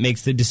government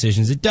makes the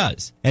decisions it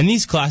does, and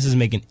these classes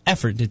make an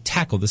effort to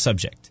tackle the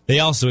subject. They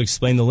also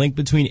explain the link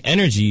between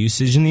energy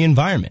usage and the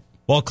environment.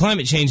 While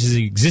climate change has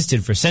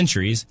existed for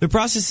centuries, the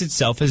process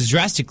itself has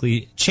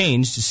drastically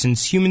changed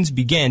since humans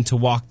began to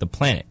walk the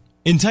planet.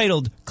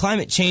 Entitled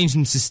Climate Change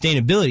and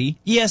Sustainability,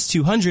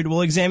 ES200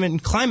 will examine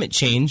climate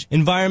change,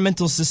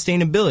 environmental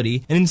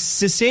sustainability, and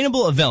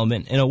sustainable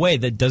development in a way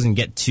that doesn't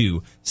get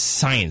too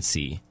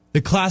science-y.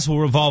 The class will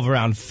revolve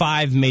around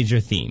 5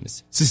 major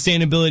themes: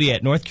 sustainability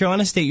at North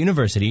Carolina State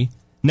University,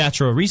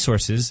 natural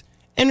resources,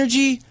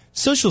 energy,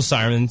 social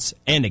science,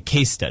 and a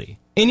case study.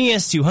 In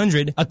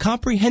ES200, a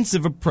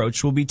comprehensive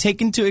approach will be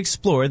taken to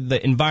explore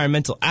the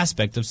environmental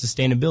aspect of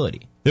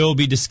sustainability. There will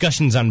be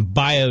discussions on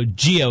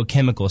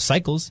biogeochemical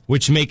cycles,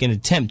 which make an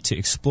attempt to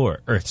explore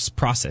Earth's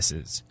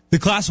processes. The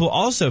class will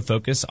also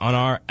focus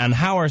on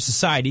how our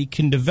society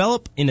can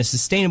develop in a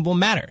sustainable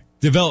manner.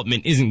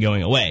 Development isn't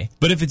going away,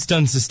 but if it's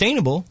done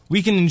sustainable,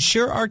 we can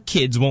ensure our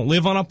kids won't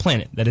live on a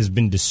planet that has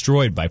been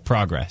destroyed by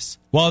progress.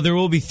 While there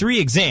will be 3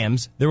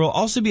 exams, there will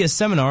also be a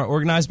seminar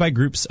organized by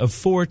groups of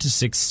 4 to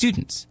 6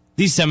 students.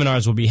 These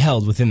seminars will be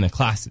held within the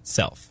class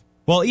itself.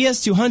 While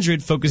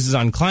ES200 focuses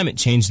on climate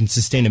change and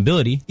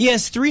sustainability,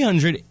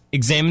 ES300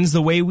 examines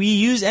the way we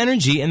use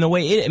energy and the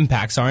way it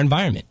impacts our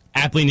environment.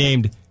 Aptly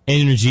named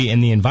Energy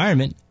and the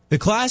Environment, the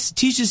class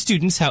teaches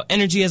students how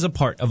energy is a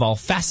part of all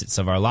facets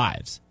of our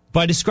lives.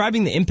 By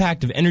describing the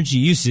impact of energy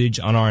usage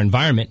on our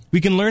environment,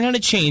 we can learn how to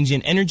change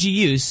in energy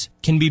use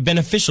can be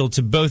beneficial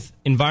to both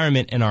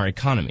environment and our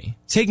economy.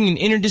 Taking an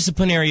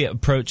interdisciplinary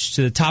approach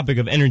to the topic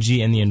of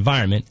energy and the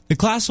environment, the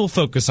class will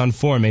focus on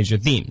 4 major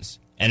themes: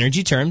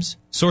 energy terms,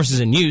 sources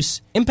and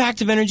use,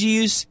 impact of energy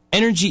use,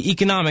 energy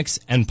economics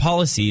and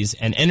policies,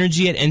 and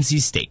energy at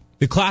NC State.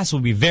 The class will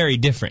be very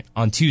different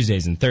on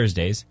Tuesdays and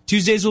Thursdays.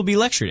 Tuesdays will be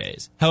lecture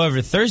days.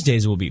 However,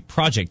 Thursdays will be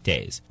project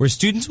days, where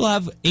students will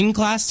have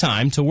in-class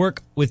time to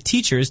work with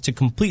teachers to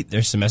complete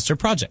their semester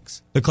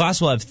projects. The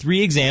class will have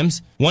 3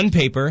 exams, 1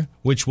 paper,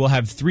 which will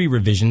have 3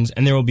 revisions,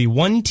 and there will be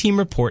 1 team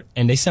report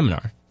and a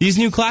seminar. These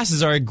new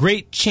classes are a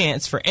great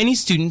chance for any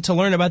student to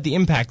learn about the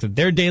impact that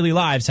their daily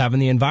lives have on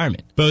the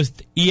environment.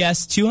 Both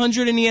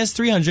ES200 and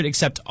ES300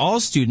 accept all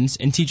students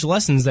and teach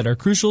lessons that are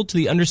crucial to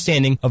the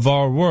understanding of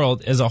our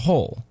world as a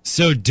whole.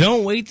 So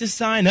don't wait to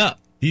sign up.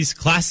 These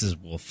classes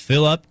will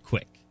fill up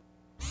quick.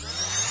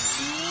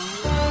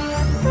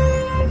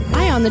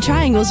 Eye on the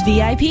Triangle's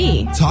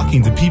VIP.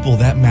 Talking to people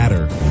that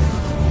matter.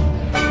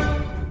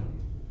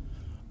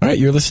 All right,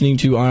 you're listening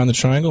to Eye on the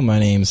Triangle. My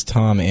name's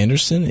Tom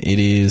Anderson. It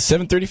is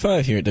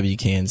 7:35 here at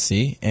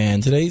WKNC,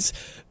 and today's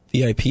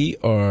VIP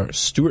are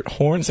Stuart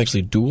Horn. It's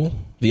actually dual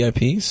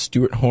VIPs,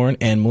 Stuart Horn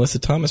and Melissa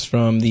Thomas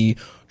from the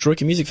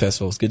Troika Music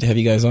Festival. It's good to have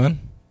you guys on.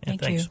 Yeah,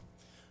 thanks.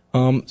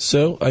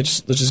 So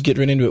let's just get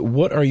right into it.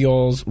 What are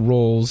y'all's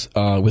roles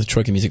with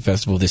Troika Music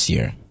Festival this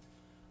year?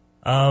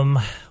 Well,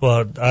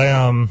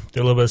 I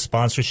do a little bit of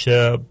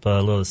sponsorship,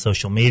 a little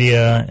social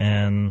media,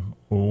 and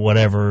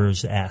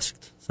whatever's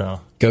asked.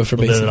 So go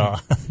for it all.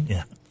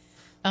 Yeah.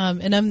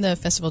 And I'm the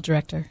festival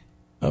director.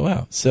 Oh,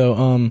 wow.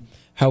 So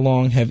how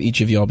long have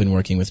each of y'all been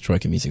working with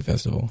Troika Music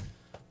Festival?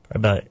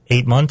 About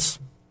 8 months.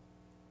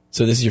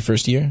 So this is your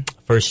first year?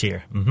 First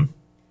year. Mm-hmm.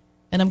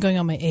 And I'm going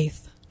on my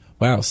 8th.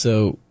 Wow.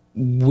 So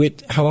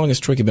how long has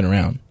Troika been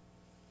around?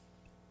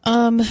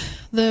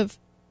 The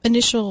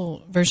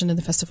initial version of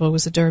the festival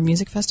was the Durham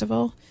Music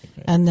Festival.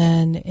 Okay. And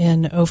then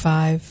in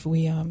 2005,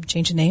 we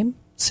changed the name.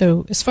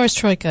 So as far as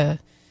Troika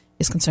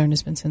is concerned,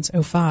 it's been since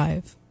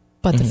 2005.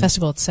 But the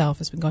festival itself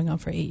has been going on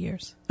for 8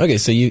 years. Okay,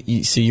 so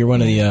you're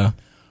one of the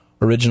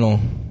original.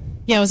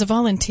 Yeah, I was a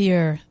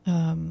volunteer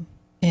in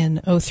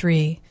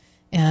 2003,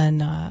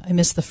 and I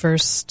missed the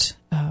first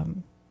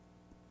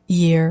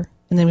year.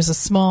 And there was a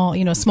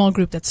small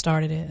group that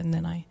started it, and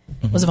then I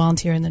was a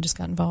volunteer, and then just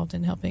got involved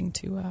in helping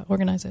to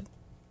organize it.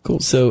 Cool.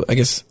 So I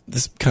guess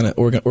this kind of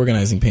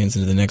organizing pains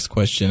into the next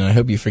question. I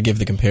hope you forgive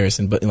the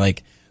comparison, but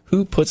like,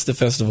 who puts the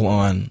festival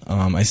on?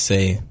 I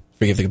say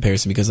forgive the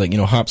comparison because, like,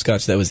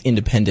 Hopscotch, that was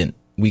independent.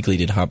 Weekly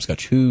did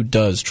Hopscotch. Who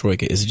does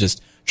Troika? Is it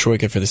just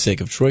Troika for the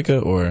sake of Troika,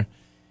 or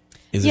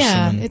is there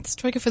someone? It's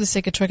Troika for the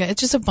sake of Troika.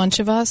 It's just a bunch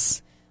of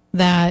us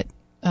that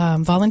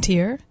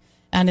volunteer,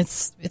 and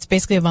it's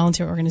basically a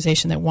volunteer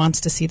organization that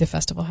wants to see the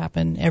festival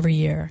happen every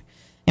year,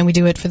 and we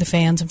do it for the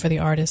fans and for the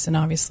artists, and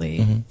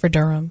obviously for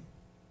Durham.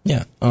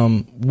 Yeah.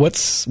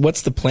 What's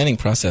the planning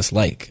process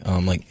like?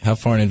 Like, how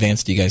far in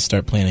advance do you guys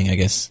start planning, I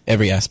guess,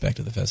 every aspect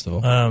of the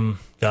festival?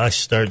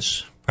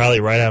 Starts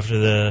probably right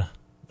after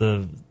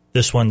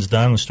this one's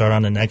done. We start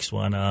on the next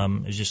one.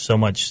 There's just so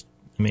much,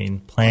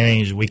 planning,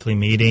 there's weekly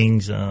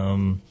meetings.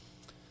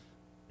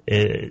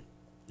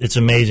 It's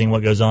amazing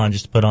what goes on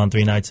just to put on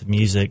 3 nights of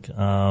music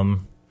for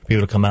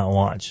people to come out and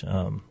watch.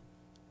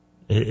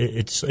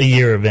 It's a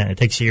year event. It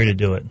takes a year to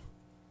do it.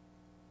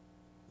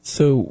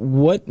 So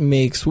what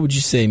would you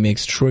say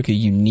makes Troika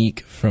unique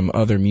from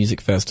other music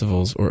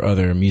festivals or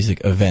other music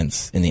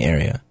events in the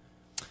area?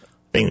 I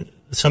think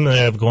something that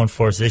I have going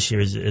for us this year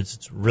is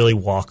it's really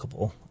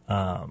walkable.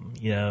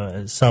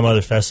 Some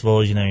other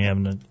festivals, you're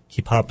having to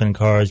keep hopping in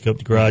cars, go up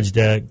the garage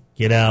deck,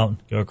 get out,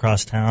 go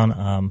across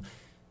town.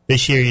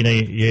 This year,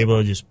 you're able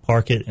to just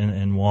park it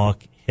and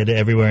walk, hit it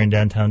everywhere in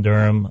downtown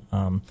Durham.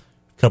 A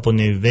couple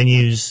new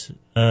venues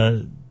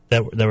that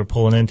we're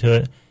pulling into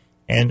it.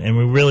 And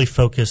we really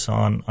focus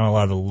on a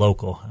lot of the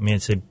local.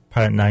 I'd say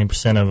probably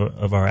 9%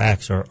 of our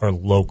acts are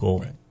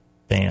local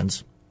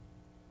bands.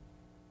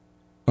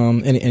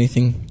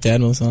 Anything to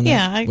add, Melissa, on that?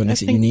 Yeah, what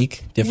makes it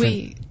unique,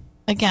 different?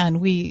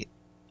 We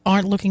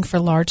aren't looking for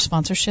large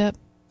sponsorship.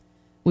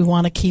 We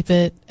want to keep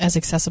it as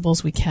accessible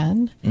as we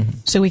can,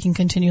 so we can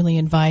continually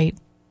invite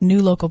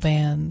new local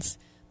bands,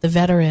 the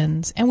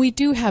veterans, and we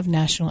do have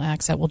national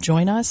acts that will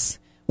join us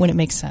when it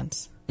makes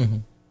sense.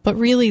 But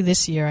really,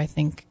 this year, I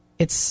think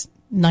it's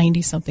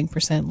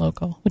 90-something%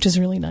 local, which is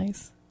really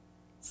nice.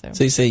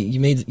 So you say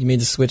you made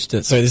the switch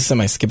to. Sorry, this is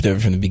something I skipped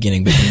over from the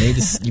beginning, but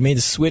you made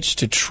the switch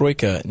to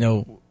Troika.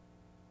 Now,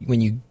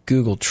 when you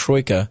Google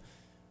Troika,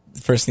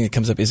 the first thing that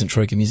comes up isn't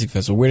Troika Music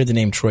Festival. Where did the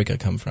name Troika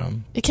come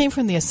from? It came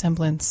from the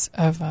assemblance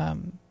of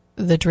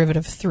the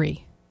derivative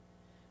 3.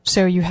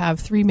 So you have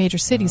 3 major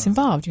cities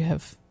involved. You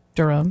have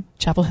Durham,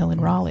 Chapel Hill,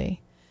 and Raleigh.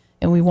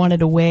 And we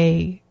wanted a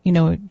way,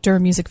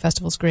 Durham Music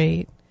Festival's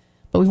great,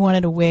 but we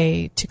wanted a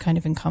way to kind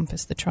of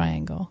encompass the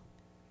triangle.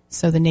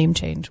 So the name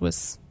change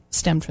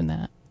stemmed from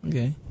that.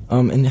 Okay.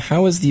 And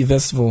how has the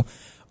festival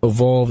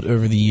evolved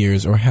over the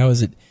years, or how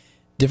is it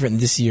different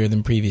this year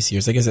than previous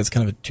years? I guess that's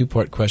kind of a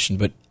 2-part question,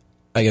 but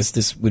I guess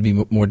this would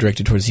be more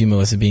directed towards you,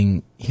 Melissa,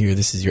 being here.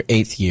 This is your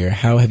 8th year.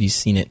 How have you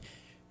seen it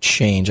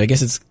change? I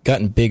guess it's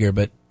gotten bigger,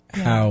 but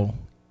how,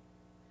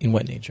 in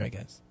what nature, I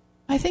guess?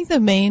 I think the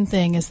main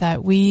thing is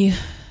that when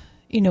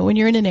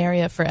you're in an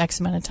area for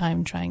X amount of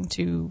time trying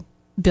to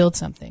build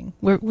something,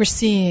 we're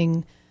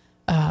seeing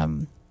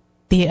the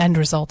end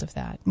result of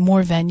that.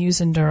 More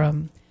venues in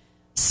Durham,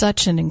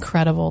 such an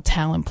incredible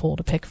talent pool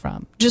to pick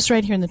from. Just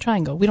right here in the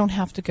Triangle. We don't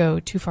have to go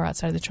too far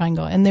outside of the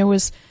Triangle. And there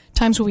was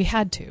times where we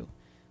had to.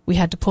 We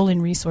had to pull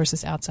in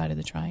resources outside of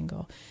the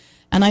Triangle.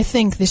 And I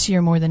think this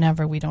year more than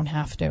ever we don't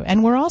have to.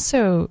 And we're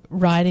also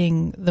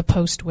riding the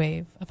post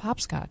wave of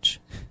Hopscotch,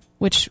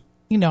 which,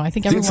 I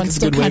think everyone's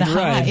still kind of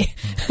high.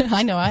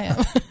 I know I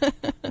am.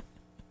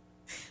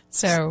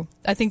 So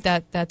I think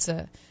that's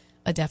a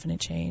definite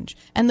change.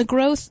 And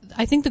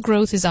I think the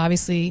growth is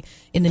obviously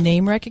in the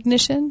name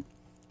recognition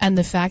and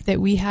the fact that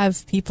we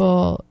have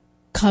people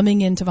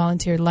coming in to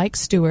volunteer like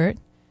Stuart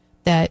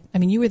that,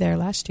 you were there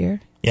last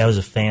year. Yeah, I was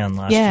a fan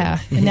last year. Yeah,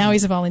 and now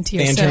he's a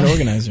volunteer. Fan turned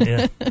organizer.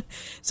 Yeah.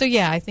 So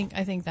I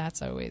think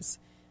that's always,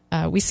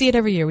 we see it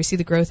every year. We see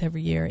the growth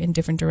every year in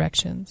different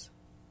directions.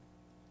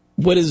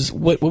 What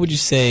would you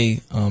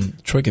say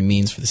Troika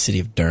means for the city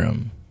of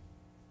Durham?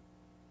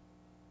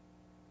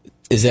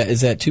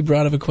 Is that too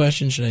broad of a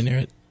question? Should I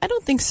narrow it? I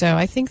don't think so.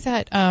 I think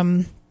that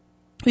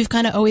we've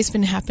kind of always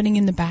been happening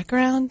in the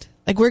background.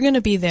 Like, we're going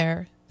to be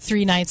there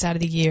 3 nights out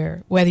of the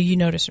year, whether you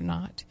notice or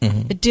not.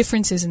 The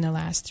difference is in the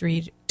last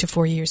 3 to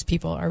 4 years,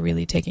 people are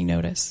really taking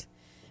notice.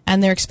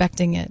 And they're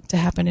expecting it to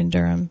happen in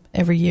Durham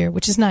every year,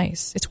 which is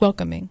nice. It's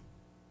welcoming.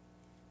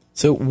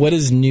 So what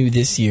is new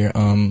this year?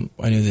 I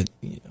know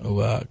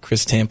that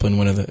Chris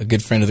Tamplin, a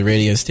good friend of the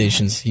radio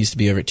stations, he used to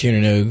be over at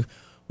Tiernanog,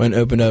 went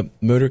and opened up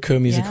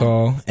Motorco Music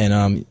Hall,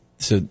 and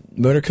so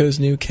Motorco's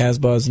new,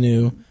 Casbah's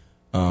new.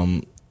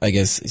 I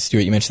guess,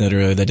 Stuart, you mentioned that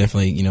earlier, that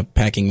definitely,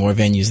 packing more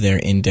venues there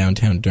in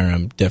downtown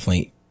Durham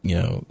definitely,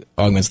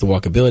 augments the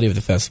walkability of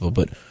the festival.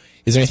 But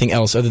is there anything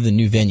else other than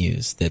new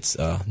venues that's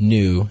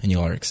new and you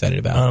all are excited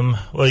about?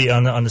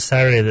 On the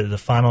Saturday, the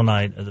final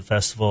night of the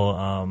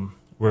festival,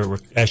 we're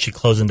actually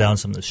closing down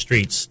some of the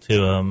streets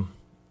to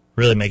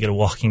really make it a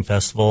walking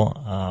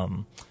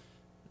festival.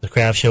 The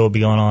craft show will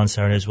be going on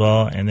Saturday as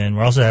well. And then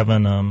we're also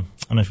having, I don't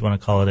know if you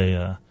want to call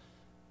it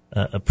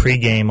a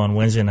pregame on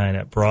Wednesday night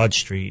at Broad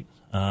Street.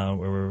 Where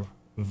we're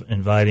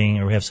inviting,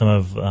 or we have some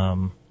of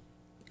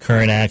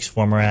current acts,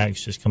 former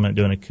acts, just coming out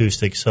doing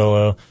acoustic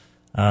solo.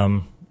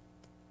 I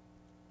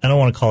don't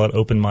want to call it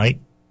open mic.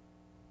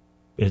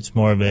 It's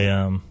more of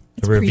a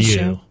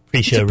review,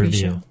 pre-show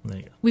review.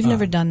 We've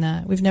never done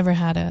that. We've never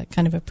had a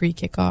kind of a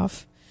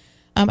pre-kickoff.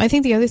 I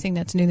think the other thing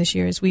that's new this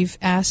year is we've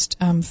asked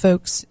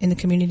folks in the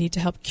community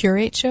to help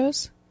curate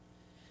shows.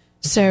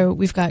 So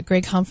we've got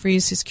Greg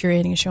Humphreys, who's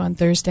curating a show on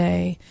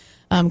Thursday.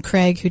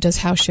 Craig, who does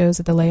house shows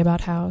at the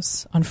Layabout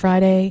House on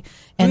Friday,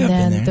 and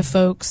then the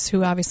folks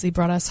who obviously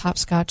brought us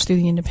Hopscotch through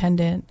the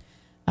Independent,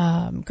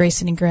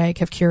 Grayson and Greg,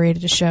 have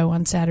curated a show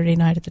on Saturday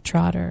night at the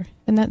Trotter,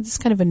 and that's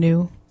kind of a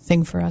new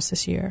thing for us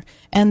this year.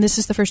 And this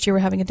is the first year we're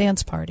having a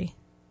dance party,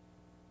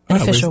 an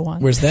official one.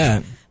 Where's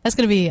that? That's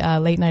going to be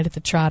late night at the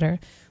Trotter.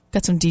 We've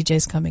got some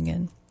DJs coming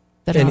in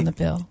that are on the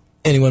bill.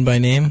 Anyone by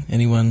name?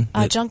 Anyone?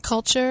 Junk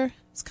Culture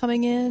is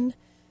coming in,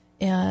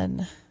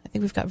 and I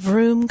think we've got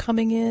Vroom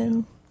coming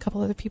in.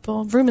 Couple other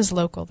people. Vroom is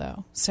local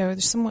though, so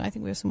there's someone. I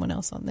think we have someone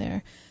else on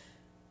there.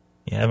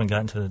 Yeah, I haven't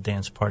gotten to the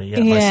dance party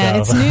yet. Yeah,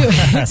 myself. it's new.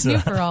 It's new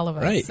for all of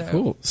us. Right, so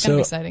cool. Kind of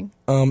exciting.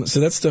 So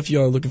that's stuff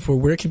y'all are looking for.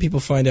 Where can people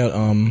find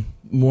out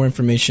more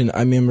information? I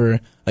remember,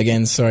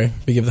 again, sorry,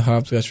 forgive the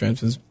Hopscotch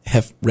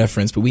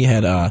reference, but we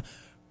had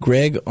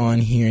Greg on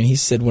here, and he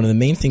said one of the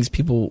main things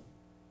people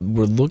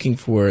were looking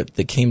for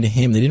that came to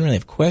him, they didn't really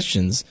have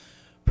questions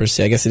per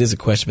se. I guess it is a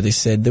question, but they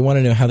said they want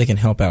to know how they can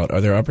help out.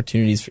 Are there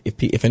opportunities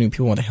if any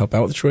people want to help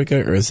out with Troika,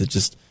 or is it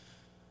just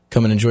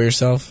come and enjoy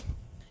yourself?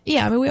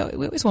 Yeah, I mean, we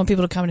always want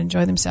people to come and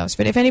enjoy themselves.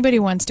 But if anybody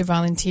wants to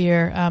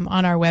volunteer,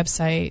 on our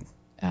website,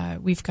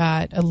 we've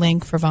got a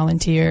link for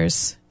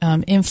volunteers.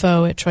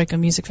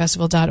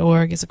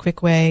 info@troikamusicfestival.org is a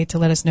quick way to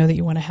let us know that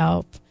you want to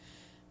help.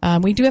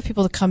 We do have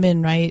people that come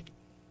in, right,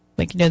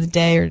 like, the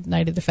day or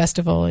night of the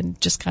festival and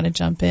just kind of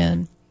jump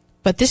in.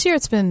 But this year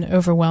it's been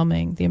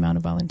overwhelming, the amount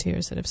of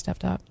volunteers that have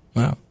stepped up.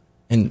 Wow.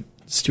 And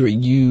Stuart,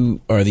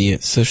 you are the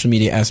social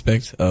media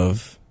aspect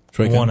of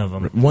Troika. One of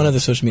them. One of the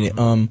social media.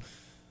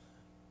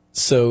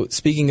 So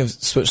speaking of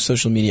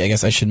social media, I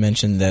guess I should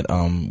mention that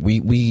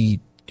we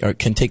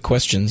can take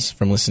questions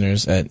from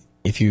listeners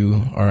if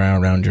you are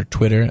around your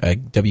Twitter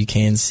at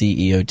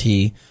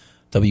WKNCEOT,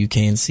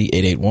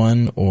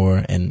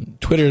 WKNC881,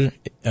 and Twitter,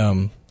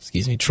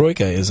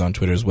 Troika is on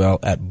Twitter as well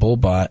at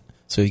Bullbot.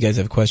 So if you guys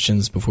have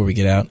questions before we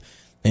get out at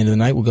the end of the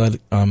night,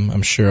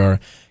 I'm sure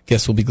our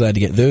guests will be glad to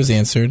get those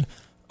answered.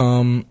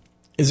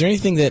 Is there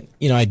anything that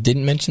I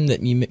didn't mention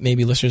that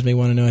maybe listeners may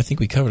want to know? I think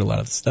we covered a lot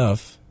of the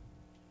stuff.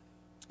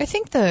 I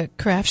think the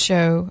craft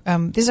show,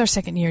 this is our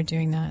second year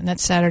doing that, and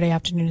that's Saturday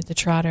afternoon at the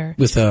Trotter.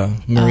 With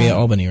Maria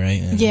Albany,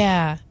 right?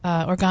 Yeah,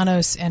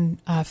 Organos and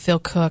Phil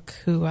Cook,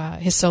 who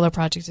his solo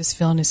project is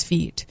Phil and His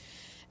Feet.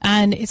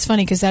 And it's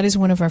funny because that is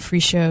one of our free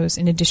shows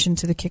in addition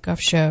to the kickoff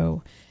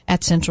show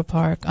at Central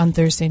Park on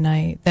Thursday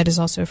night. That is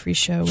also a free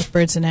show with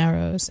Birds and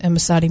Arrows and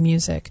Masadi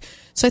Music.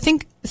 So I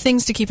think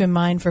things to keep in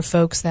mind for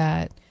folks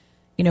that,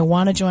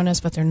 want to join us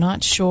but they're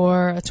not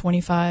sure a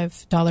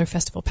 $25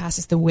 festival pass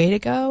is the way to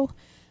go.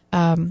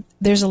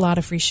 There's a lot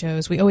of free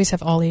shows. We always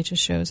have all ages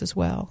shows as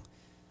well.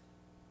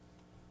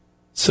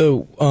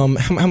 So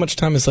how much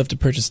time is left to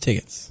purchase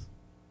tickets?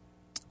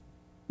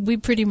 We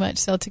pretty much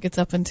sell tickets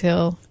up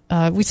until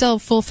we sell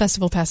full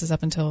festival passes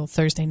up until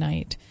Thursday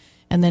night.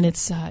 And then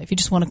it's if you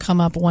just want to come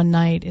up one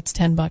night, it's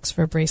 $10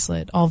 for a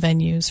bracelet, all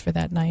venues for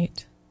that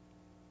night.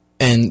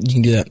 And you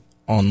can do that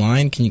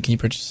online? Can you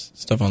purchase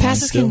stuff online?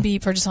 Passes can be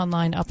purchased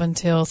online up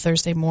until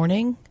Thursday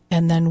morning,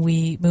 and then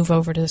we move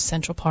over to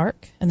Central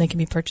Park, and they can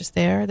be purchased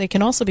there. They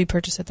can also be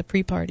purchased at the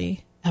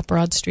pre-party at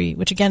Broad Street,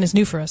 which again is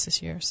new for us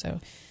this year. So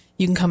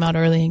you can come out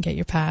early and get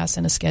your pass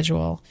and a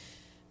schedule.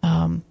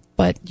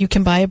 But you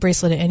can buy a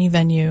bracelet at any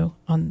venue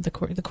on the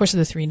course of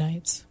the 3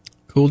 nights.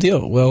 Cool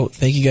deal. Well,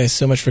 thank you guys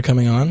so much for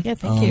coming on. Yeah,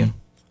 thank you.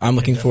 I'm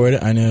looking forward to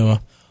it. I know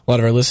a lot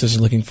of our listeners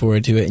are looking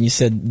forward to it. And you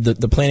said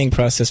the planning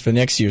process for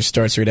next year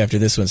starts right after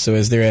this one. So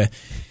is there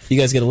you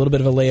guys get a little bit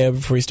of a layout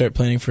before you start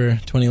planning for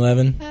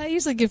 2011? I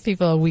usually give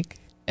people a week,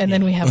 and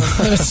then we have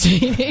a post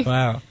meeting.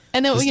 Wow.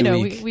 And then,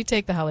 we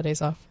take the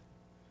holidays off.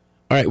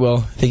 All right. Well,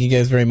 thank you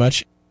guys very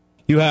much.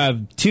 You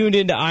have tuned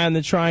into Eye on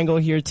the Triangle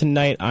here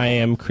tonight. I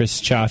am Chris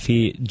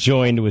Chaffee,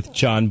 joined with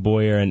John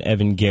Boyer and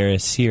Evan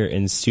Garris here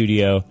in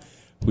studio.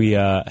 We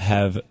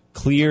have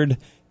cleared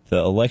the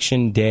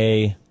Election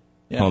Day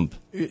hump.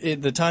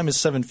 The time is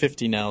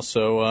 7:50 now,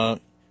 so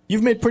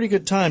you've made pretty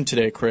good time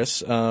today,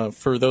 Chris.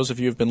 For those of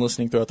you who've been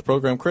listening throughout the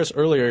program, Chris,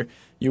 earlier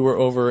you were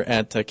over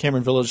at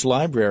Cameron Village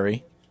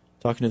Library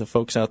talking to the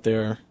folks out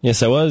there.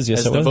 Yes, I was.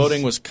 As the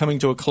voting was coming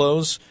to a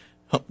close,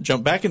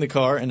 jump back in the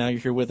car, and now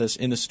you're here with us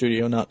in the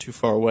studio, not too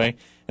far away.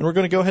 And we're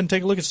going to go ahead and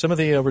take a look at some of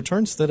the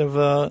returns that have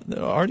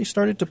already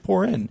started to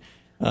pour in.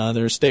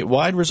 There's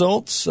statewide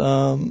results.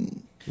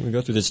 We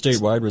go through the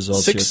statewide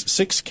results here.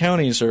 Six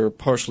counties are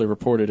partially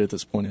reported at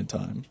this point in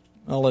time.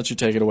 I'll let you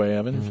take it away,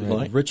 Evan, if you'd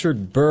like.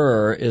 Richard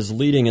Burr is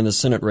leading in the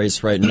Senate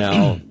race right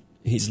now.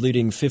 He's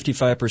leading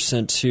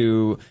 55%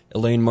 to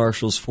Elaine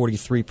Marshall's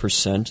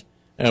 43%.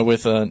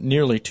 With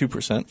nearly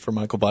 2% for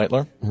Michael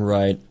Beitler.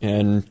 Right,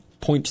 and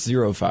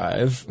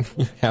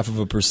 0.05, half of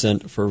a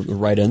percent for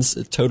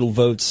write-ins. Total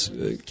votes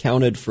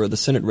counted for the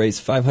Senate race,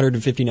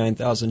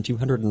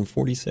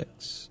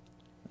 559,246.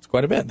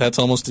 Quite a bit. That's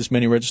almost as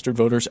many registered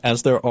voters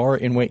as there are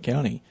in Wake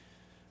County.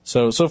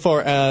 So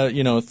far,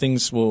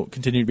 things will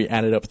continue to be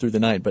added up through the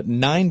night, but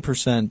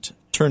 9%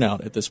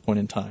 turnout at this point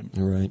in time.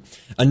 Right.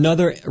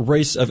 Another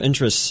race of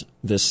interest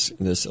this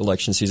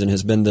election season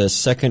has been the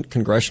 2nd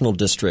Congressional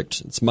District.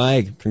 It's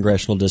my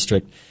congressional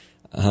district,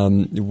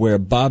 where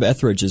Bob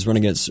Etheridge is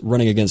running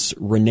against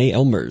Renee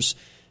Elmers.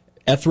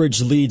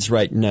 Etheridge leads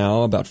right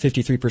now about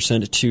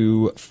 53%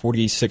 to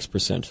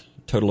 46%,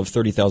 total of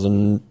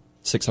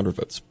 30,600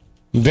 votes.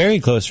 Very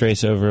close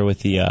race over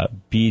with the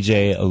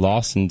B.J.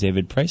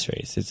 Lawson-David Price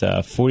race. It's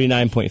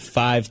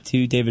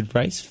 49.52 David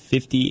Price,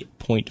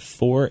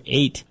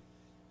 50.48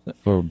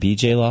 for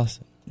B.J.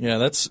 Lawson. Yeah,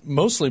 that's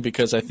mostly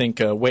because I think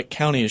Wake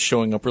County is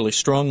showing up really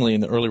strongly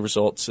in the early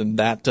results, and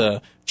that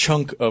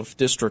chunk of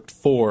District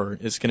 4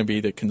 is going to be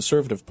the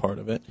conservative part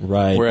of it.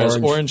 Right. Whereas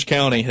Orange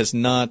County has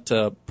not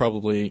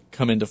probably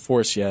come into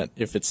force yet,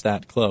 if it's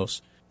that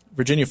close.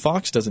 Virginia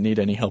Fox doesn't need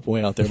any help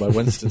way out there by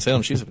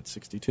Winston-Salem. She's up at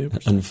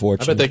 62%.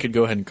 Unfortunately. I bet they could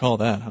go ahead and call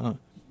that, huh?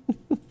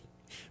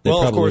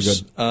 Well, of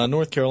course,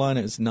 North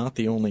Carolina is not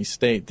the only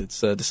state that's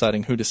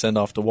deciding who to send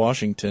off to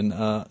Washington.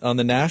 On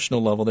the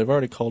national level, they've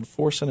already called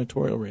 4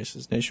 senatorial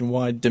races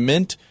nationwide.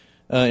 DeMint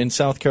in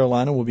South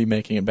Carolina will be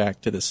making it back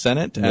to the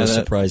Senate. No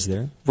surprise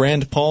there.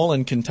 Rand Paul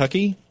in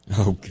Kentucky.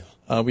 Oh, God.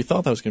 We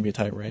thought that was going to be a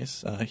tight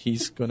race.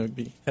 He's going to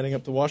be heading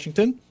up to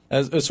Washington.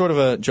 As sort of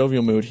a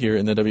jovial mood here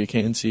in the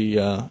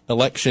WKNC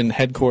election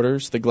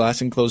headquarters, the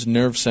glass-enclosed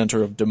nerve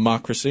center of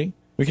democracy.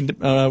 We can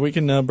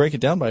break it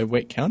down by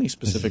Wake County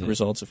specific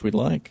results if we'd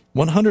like.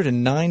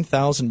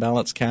 109,000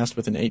 ballots cast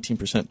with an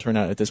 18%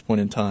 turnout at this point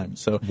in time.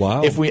 So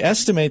if we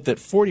estimate that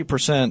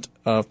 40%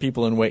 of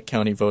people in Wake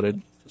County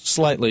voted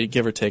slightly,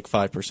 give or take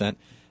 5%,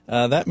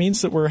 that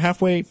means that we're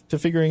halfway to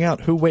figuring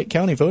out who Wake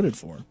County voted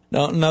for.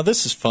 Now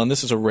this is fun.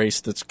 This is a race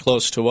that's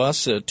close to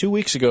us. 2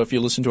 weeks ago, if you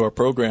listened to our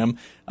program,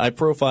 I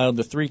profiled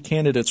the 3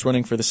 candidates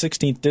running for the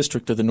 16th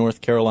District of the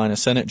North Carolina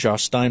Senate,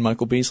 Josh Stein,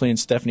 Michael Beasley, and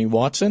Stephanie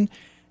Watson.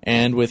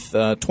 And with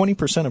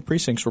 20% of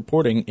precincts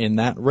reporting in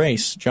that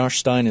race, Josh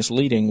Stein is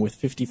leading with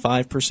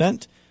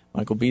 55%.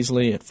 Michael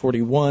Beasley at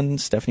 41%,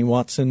 Stephanie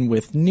Watson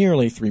with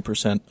nearly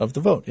 3% of the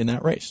vote in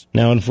that race.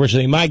 Now,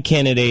 unfortunately, my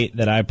candidate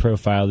that I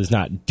profiled is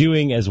not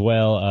doing as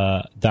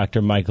well.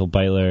 Dr. Michael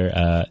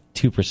Beitler,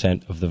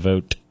 2% of the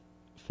vote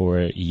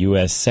for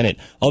U.S. Senate.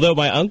 Although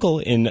my uncle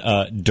in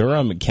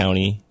Durham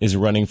County is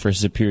running for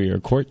Superior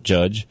Court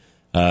judge,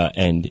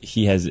 and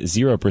he has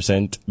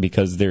 0%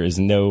 because there is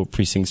no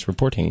precincts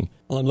reporting.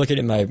 Well, I'm looking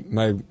at my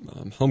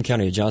home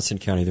county of Johnson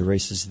County. The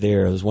races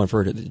there. There's one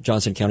for the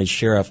Johnson County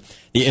Sheriff.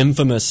 The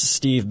infamous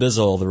Steve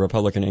Bizzle, the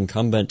Republican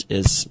incumbent,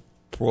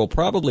 will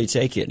probably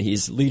take it.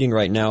 He's leading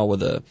right now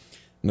with a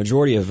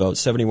majority of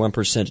votes,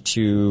 71%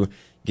 to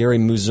Jerry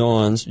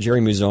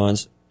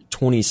Mouzon's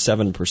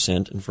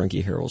 27%, and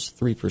Frankie Harrell's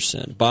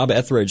 3%. Bob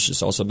Etheridge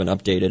has also been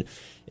updated,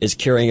 is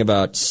carrying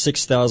about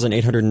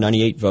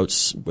 6,898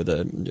 votes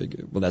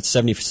that's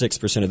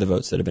 76% of the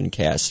votes that have been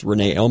cast.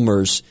 Renee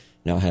Elmers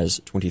now has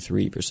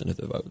 23% of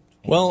the vote.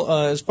 Well,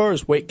 as far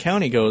as Wake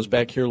County goes,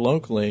 back here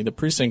locally, the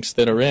precincts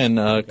that are in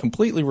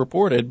completely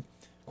reported,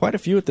 quite a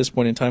few at this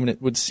point in time, and it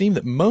would seem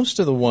that most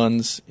of the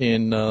ones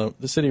in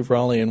the city of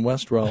Raleigh and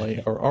West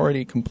Raleigh are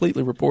already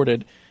completely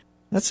reported.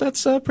 That's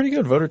pretty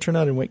good. Voter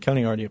turnout in Wake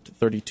County already up to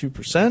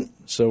 32%,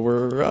 so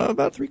we're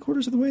about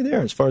 3/4 of the way there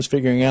as far as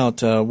figuring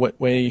out what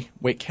way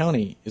Wake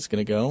County is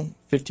going to go.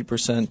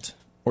 50%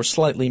 or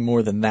slightly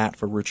more than that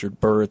for Richard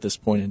Burr at this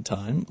point in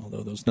time,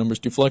 although those numbers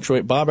do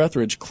fluctuate. Bob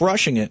Etheridge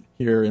crushing it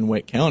here in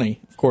Wake County.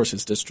 Of course,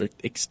 his district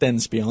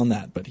extends beyond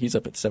that, but he's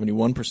up at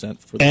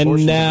 71% for the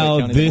portions now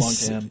of Wake County that belong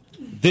to him.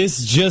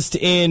 This just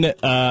in,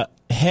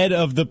 head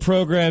of the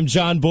program,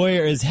 John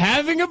Boyer, is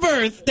having a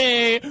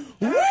birthday.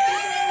 Woo!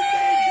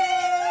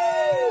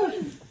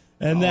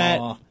 And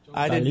I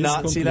did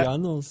not see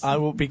that. I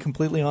will be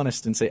completely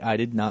honest and say I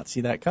did not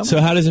see that coming.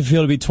 So how does it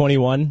feel to be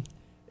 21?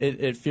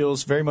 It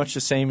feels very much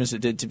the same as it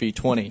did to be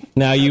 20.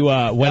 Now, you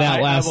went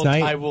out last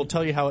night? I will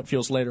tell you how it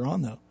feels later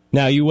on, though.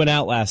 Now, you went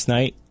out last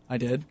night. I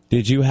did.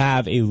 Did you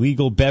have a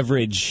legal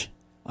beverage?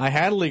 I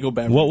had a legal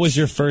beverage. What was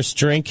your first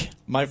drink?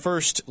 My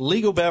first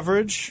legal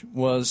beverage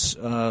was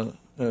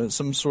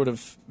some sort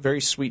of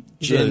very sweet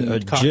gin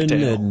cocktail.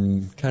 Gin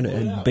and kind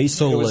of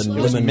basil and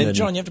lemon. Mint.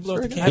 John, you have to blow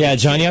out the candles. Yeah,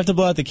 John, you have to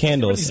blow out the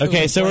candles.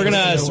 Okay, so we're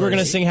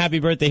gonna sing Happy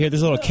Birthday here.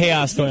 There's a little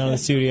chaos going on in the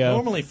studio.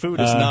 Normally, food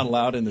is not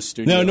allowed in the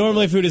studio. No,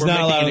 normally food is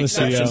not allowed in the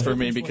studio. We're making an exception for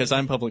me because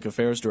I'm public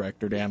affairs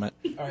director. Damn it!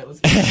 All right, let's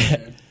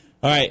get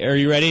All right, are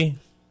you ready?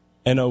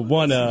 And a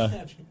 1,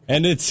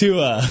 and a 2,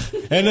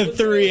 and a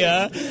 3.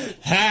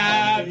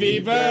 Happy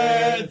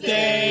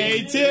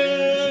birthday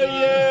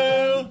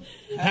to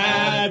you.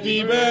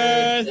 Happy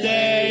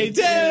birthday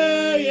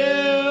to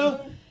you.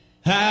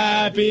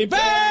 Happy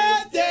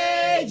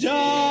birthday,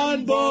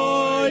 John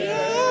Boyer.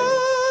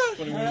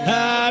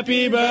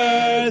 Happy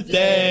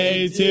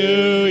birthday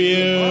to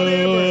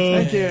you.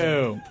 Thank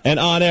you. An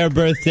on-air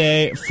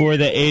birthday for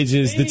the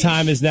ages. The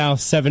time is now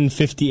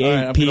 7:58 All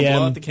right, I'm p.m. gonna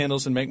blow out the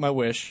candles and make my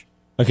wish.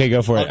 Okay,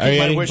 go for it. I'll Are you keep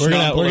my ready? wish We're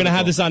gonna non-political.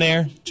 have this on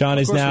air. John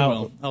is Of course we now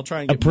will. I'll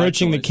try and get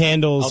approaching mic the noise.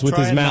 candles I'll with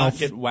try his and mouth. Not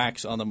get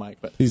wax on the mic,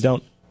 but Please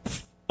don't.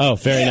 Oh,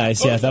 very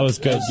nice. Yeah, that was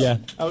good. Yeah.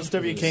 that was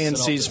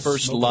WKNC's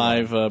first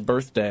live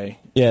birthday.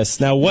 Yes.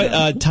 Now,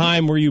 what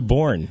time were you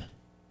born?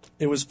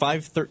 It was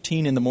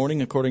 5:13 in the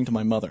morning, according to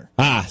my mother.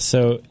 Ah,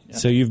 so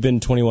you've been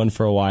 21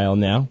 for a while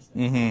now.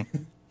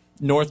 Mm-hmm.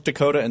 North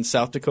Dakota and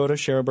South Dakota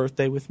share a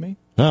birthday with me.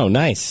 Oh,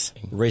 nice.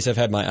 Race I've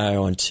had my eye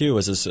on, too,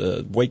 is this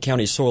Wake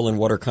County Soil and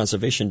Water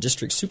Conservation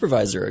District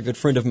Supervisor. A good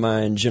friend of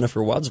mine,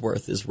 Jennifer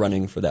Wadsworth, is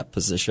running for that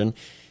position.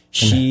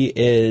 She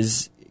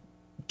is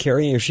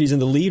she's in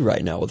the lead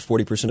right now with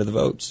 40% of the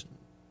votes.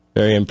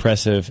 Very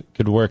impressive.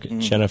 Good work,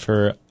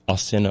 Jennifer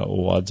Austin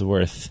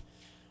Wadsworth.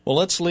 Well,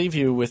 let's leave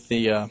you with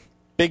the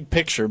big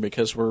picture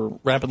because we're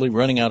rapidly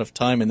running out of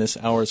time in this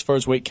hour. As far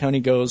as Wake County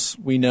goes,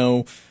 we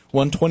know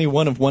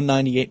 121 of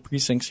 198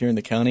 precincts here in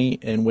the county.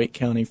 In Wake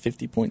County,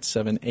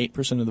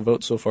 50.78% of the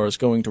vote so far is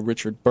going to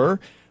Richard Burr.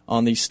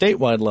 On the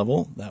statewide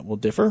level, that will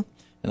differ.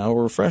 And I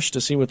will refresh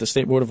to see what the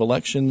State Board of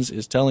Elections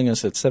is telling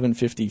us at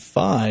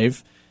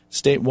 7:55.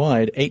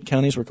 Statewide, 8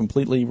 counties were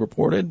completely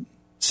reported.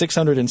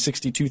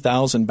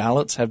 662,000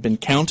 ballots have been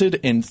counted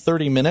in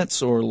 30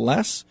 minutes or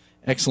less.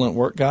 Excellent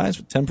work, guys,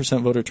 with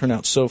 10% voter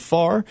turnout so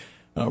far.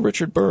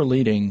 Richard Burr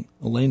leading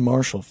Elaine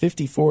Marshall,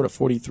 54 to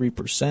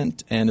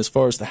 43%. And as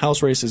far as the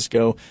House races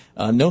go,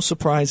 no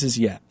surprises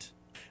yet.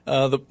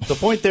 The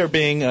point there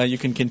being, you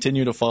can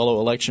continue to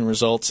follow election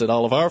results at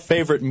all of our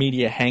favorite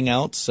media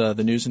hangouts,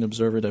 the News and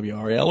Observer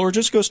WRAL, or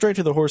just go straight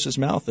to the horse's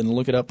mouth and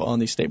look it up on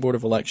the State Board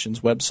of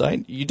Elections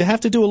website. You'd have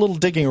to do a little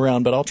digging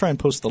around, but I'll try and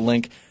post the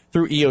link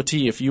through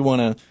EOT if you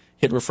want to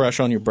hit refresh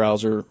on your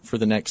browser for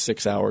the next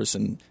 6 hours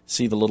and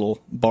see the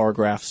little bar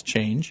graphs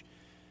change.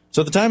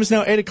 So the time is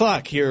now 8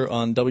 o'clock here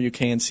on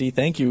WKNC.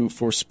 Thank you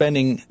for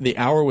spending the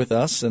hour with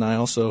us, and I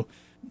also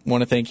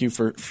want to thank you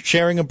for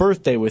sharing a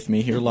birthday with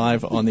me here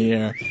live on the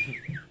air.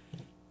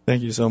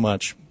 Thank you so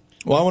much.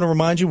 Well, I want to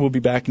remind you we'll be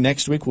back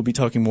next week. We'll be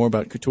talking more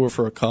about Couture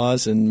for a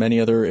Cause and many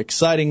other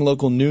exciting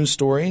local news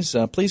stories.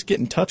 Please get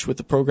in touch with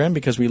the program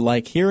because we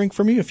like hearing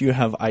from you. If you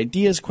have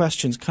ideas,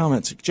 questions,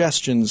 comments,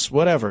 suggestions,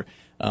 whatever,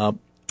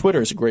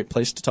 Twitter is a great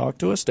place to talk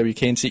to us,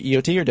 WKNC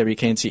EOT or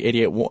WKNC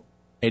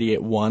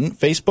 88.1.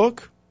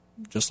 Facebook,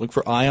 just look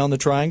for Eye on the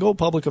Triangle.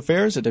 Public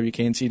Affairs at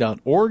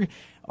WKNC.org.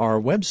 Our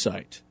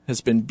website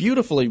has been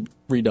beautifully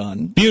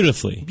redone.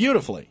 Beautifully.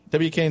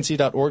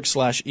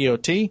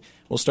 WKNC.org/EOT.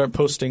 We'll start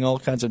posting all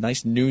kinds of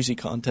nice newsy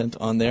content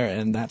on there,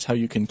 and that's how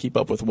you can keep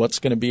up with what's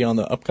going to be on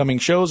the upcoming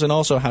shows and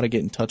also how to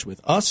get in touch with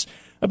us.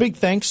 A big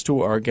thanks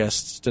to our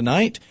guests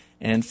tonight,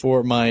 and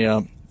for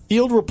my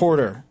field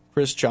reporter,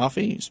 Chris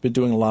Chaffee, who's been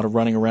doing a lot of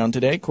running around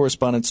today,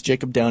 correspondents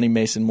Jacob Downey,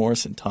 Mason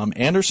Morris, and Tom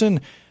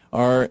Anderson.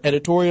 Our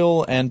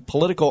editorial and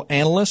political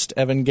analyst,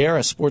 Evan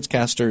Guerra,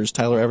 sportscasters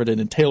Tyler Everton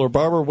and Taylor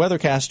Barber,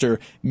 weathercaster,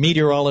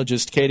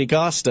 meteorologist Katie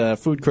Costa,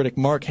 food critic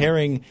Mark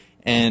Herring,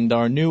 and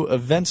our new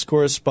events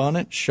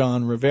correspondent,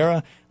 Sean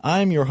Rivera.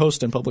 I'm your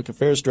host and public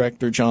affairs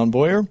director, John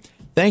Boyer.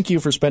 Thank you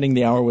for spending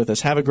the hour with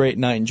us. Have a great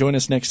night, and join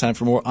us next time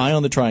for more Eye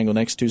on the Triangle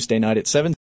next Tuesday night at 7.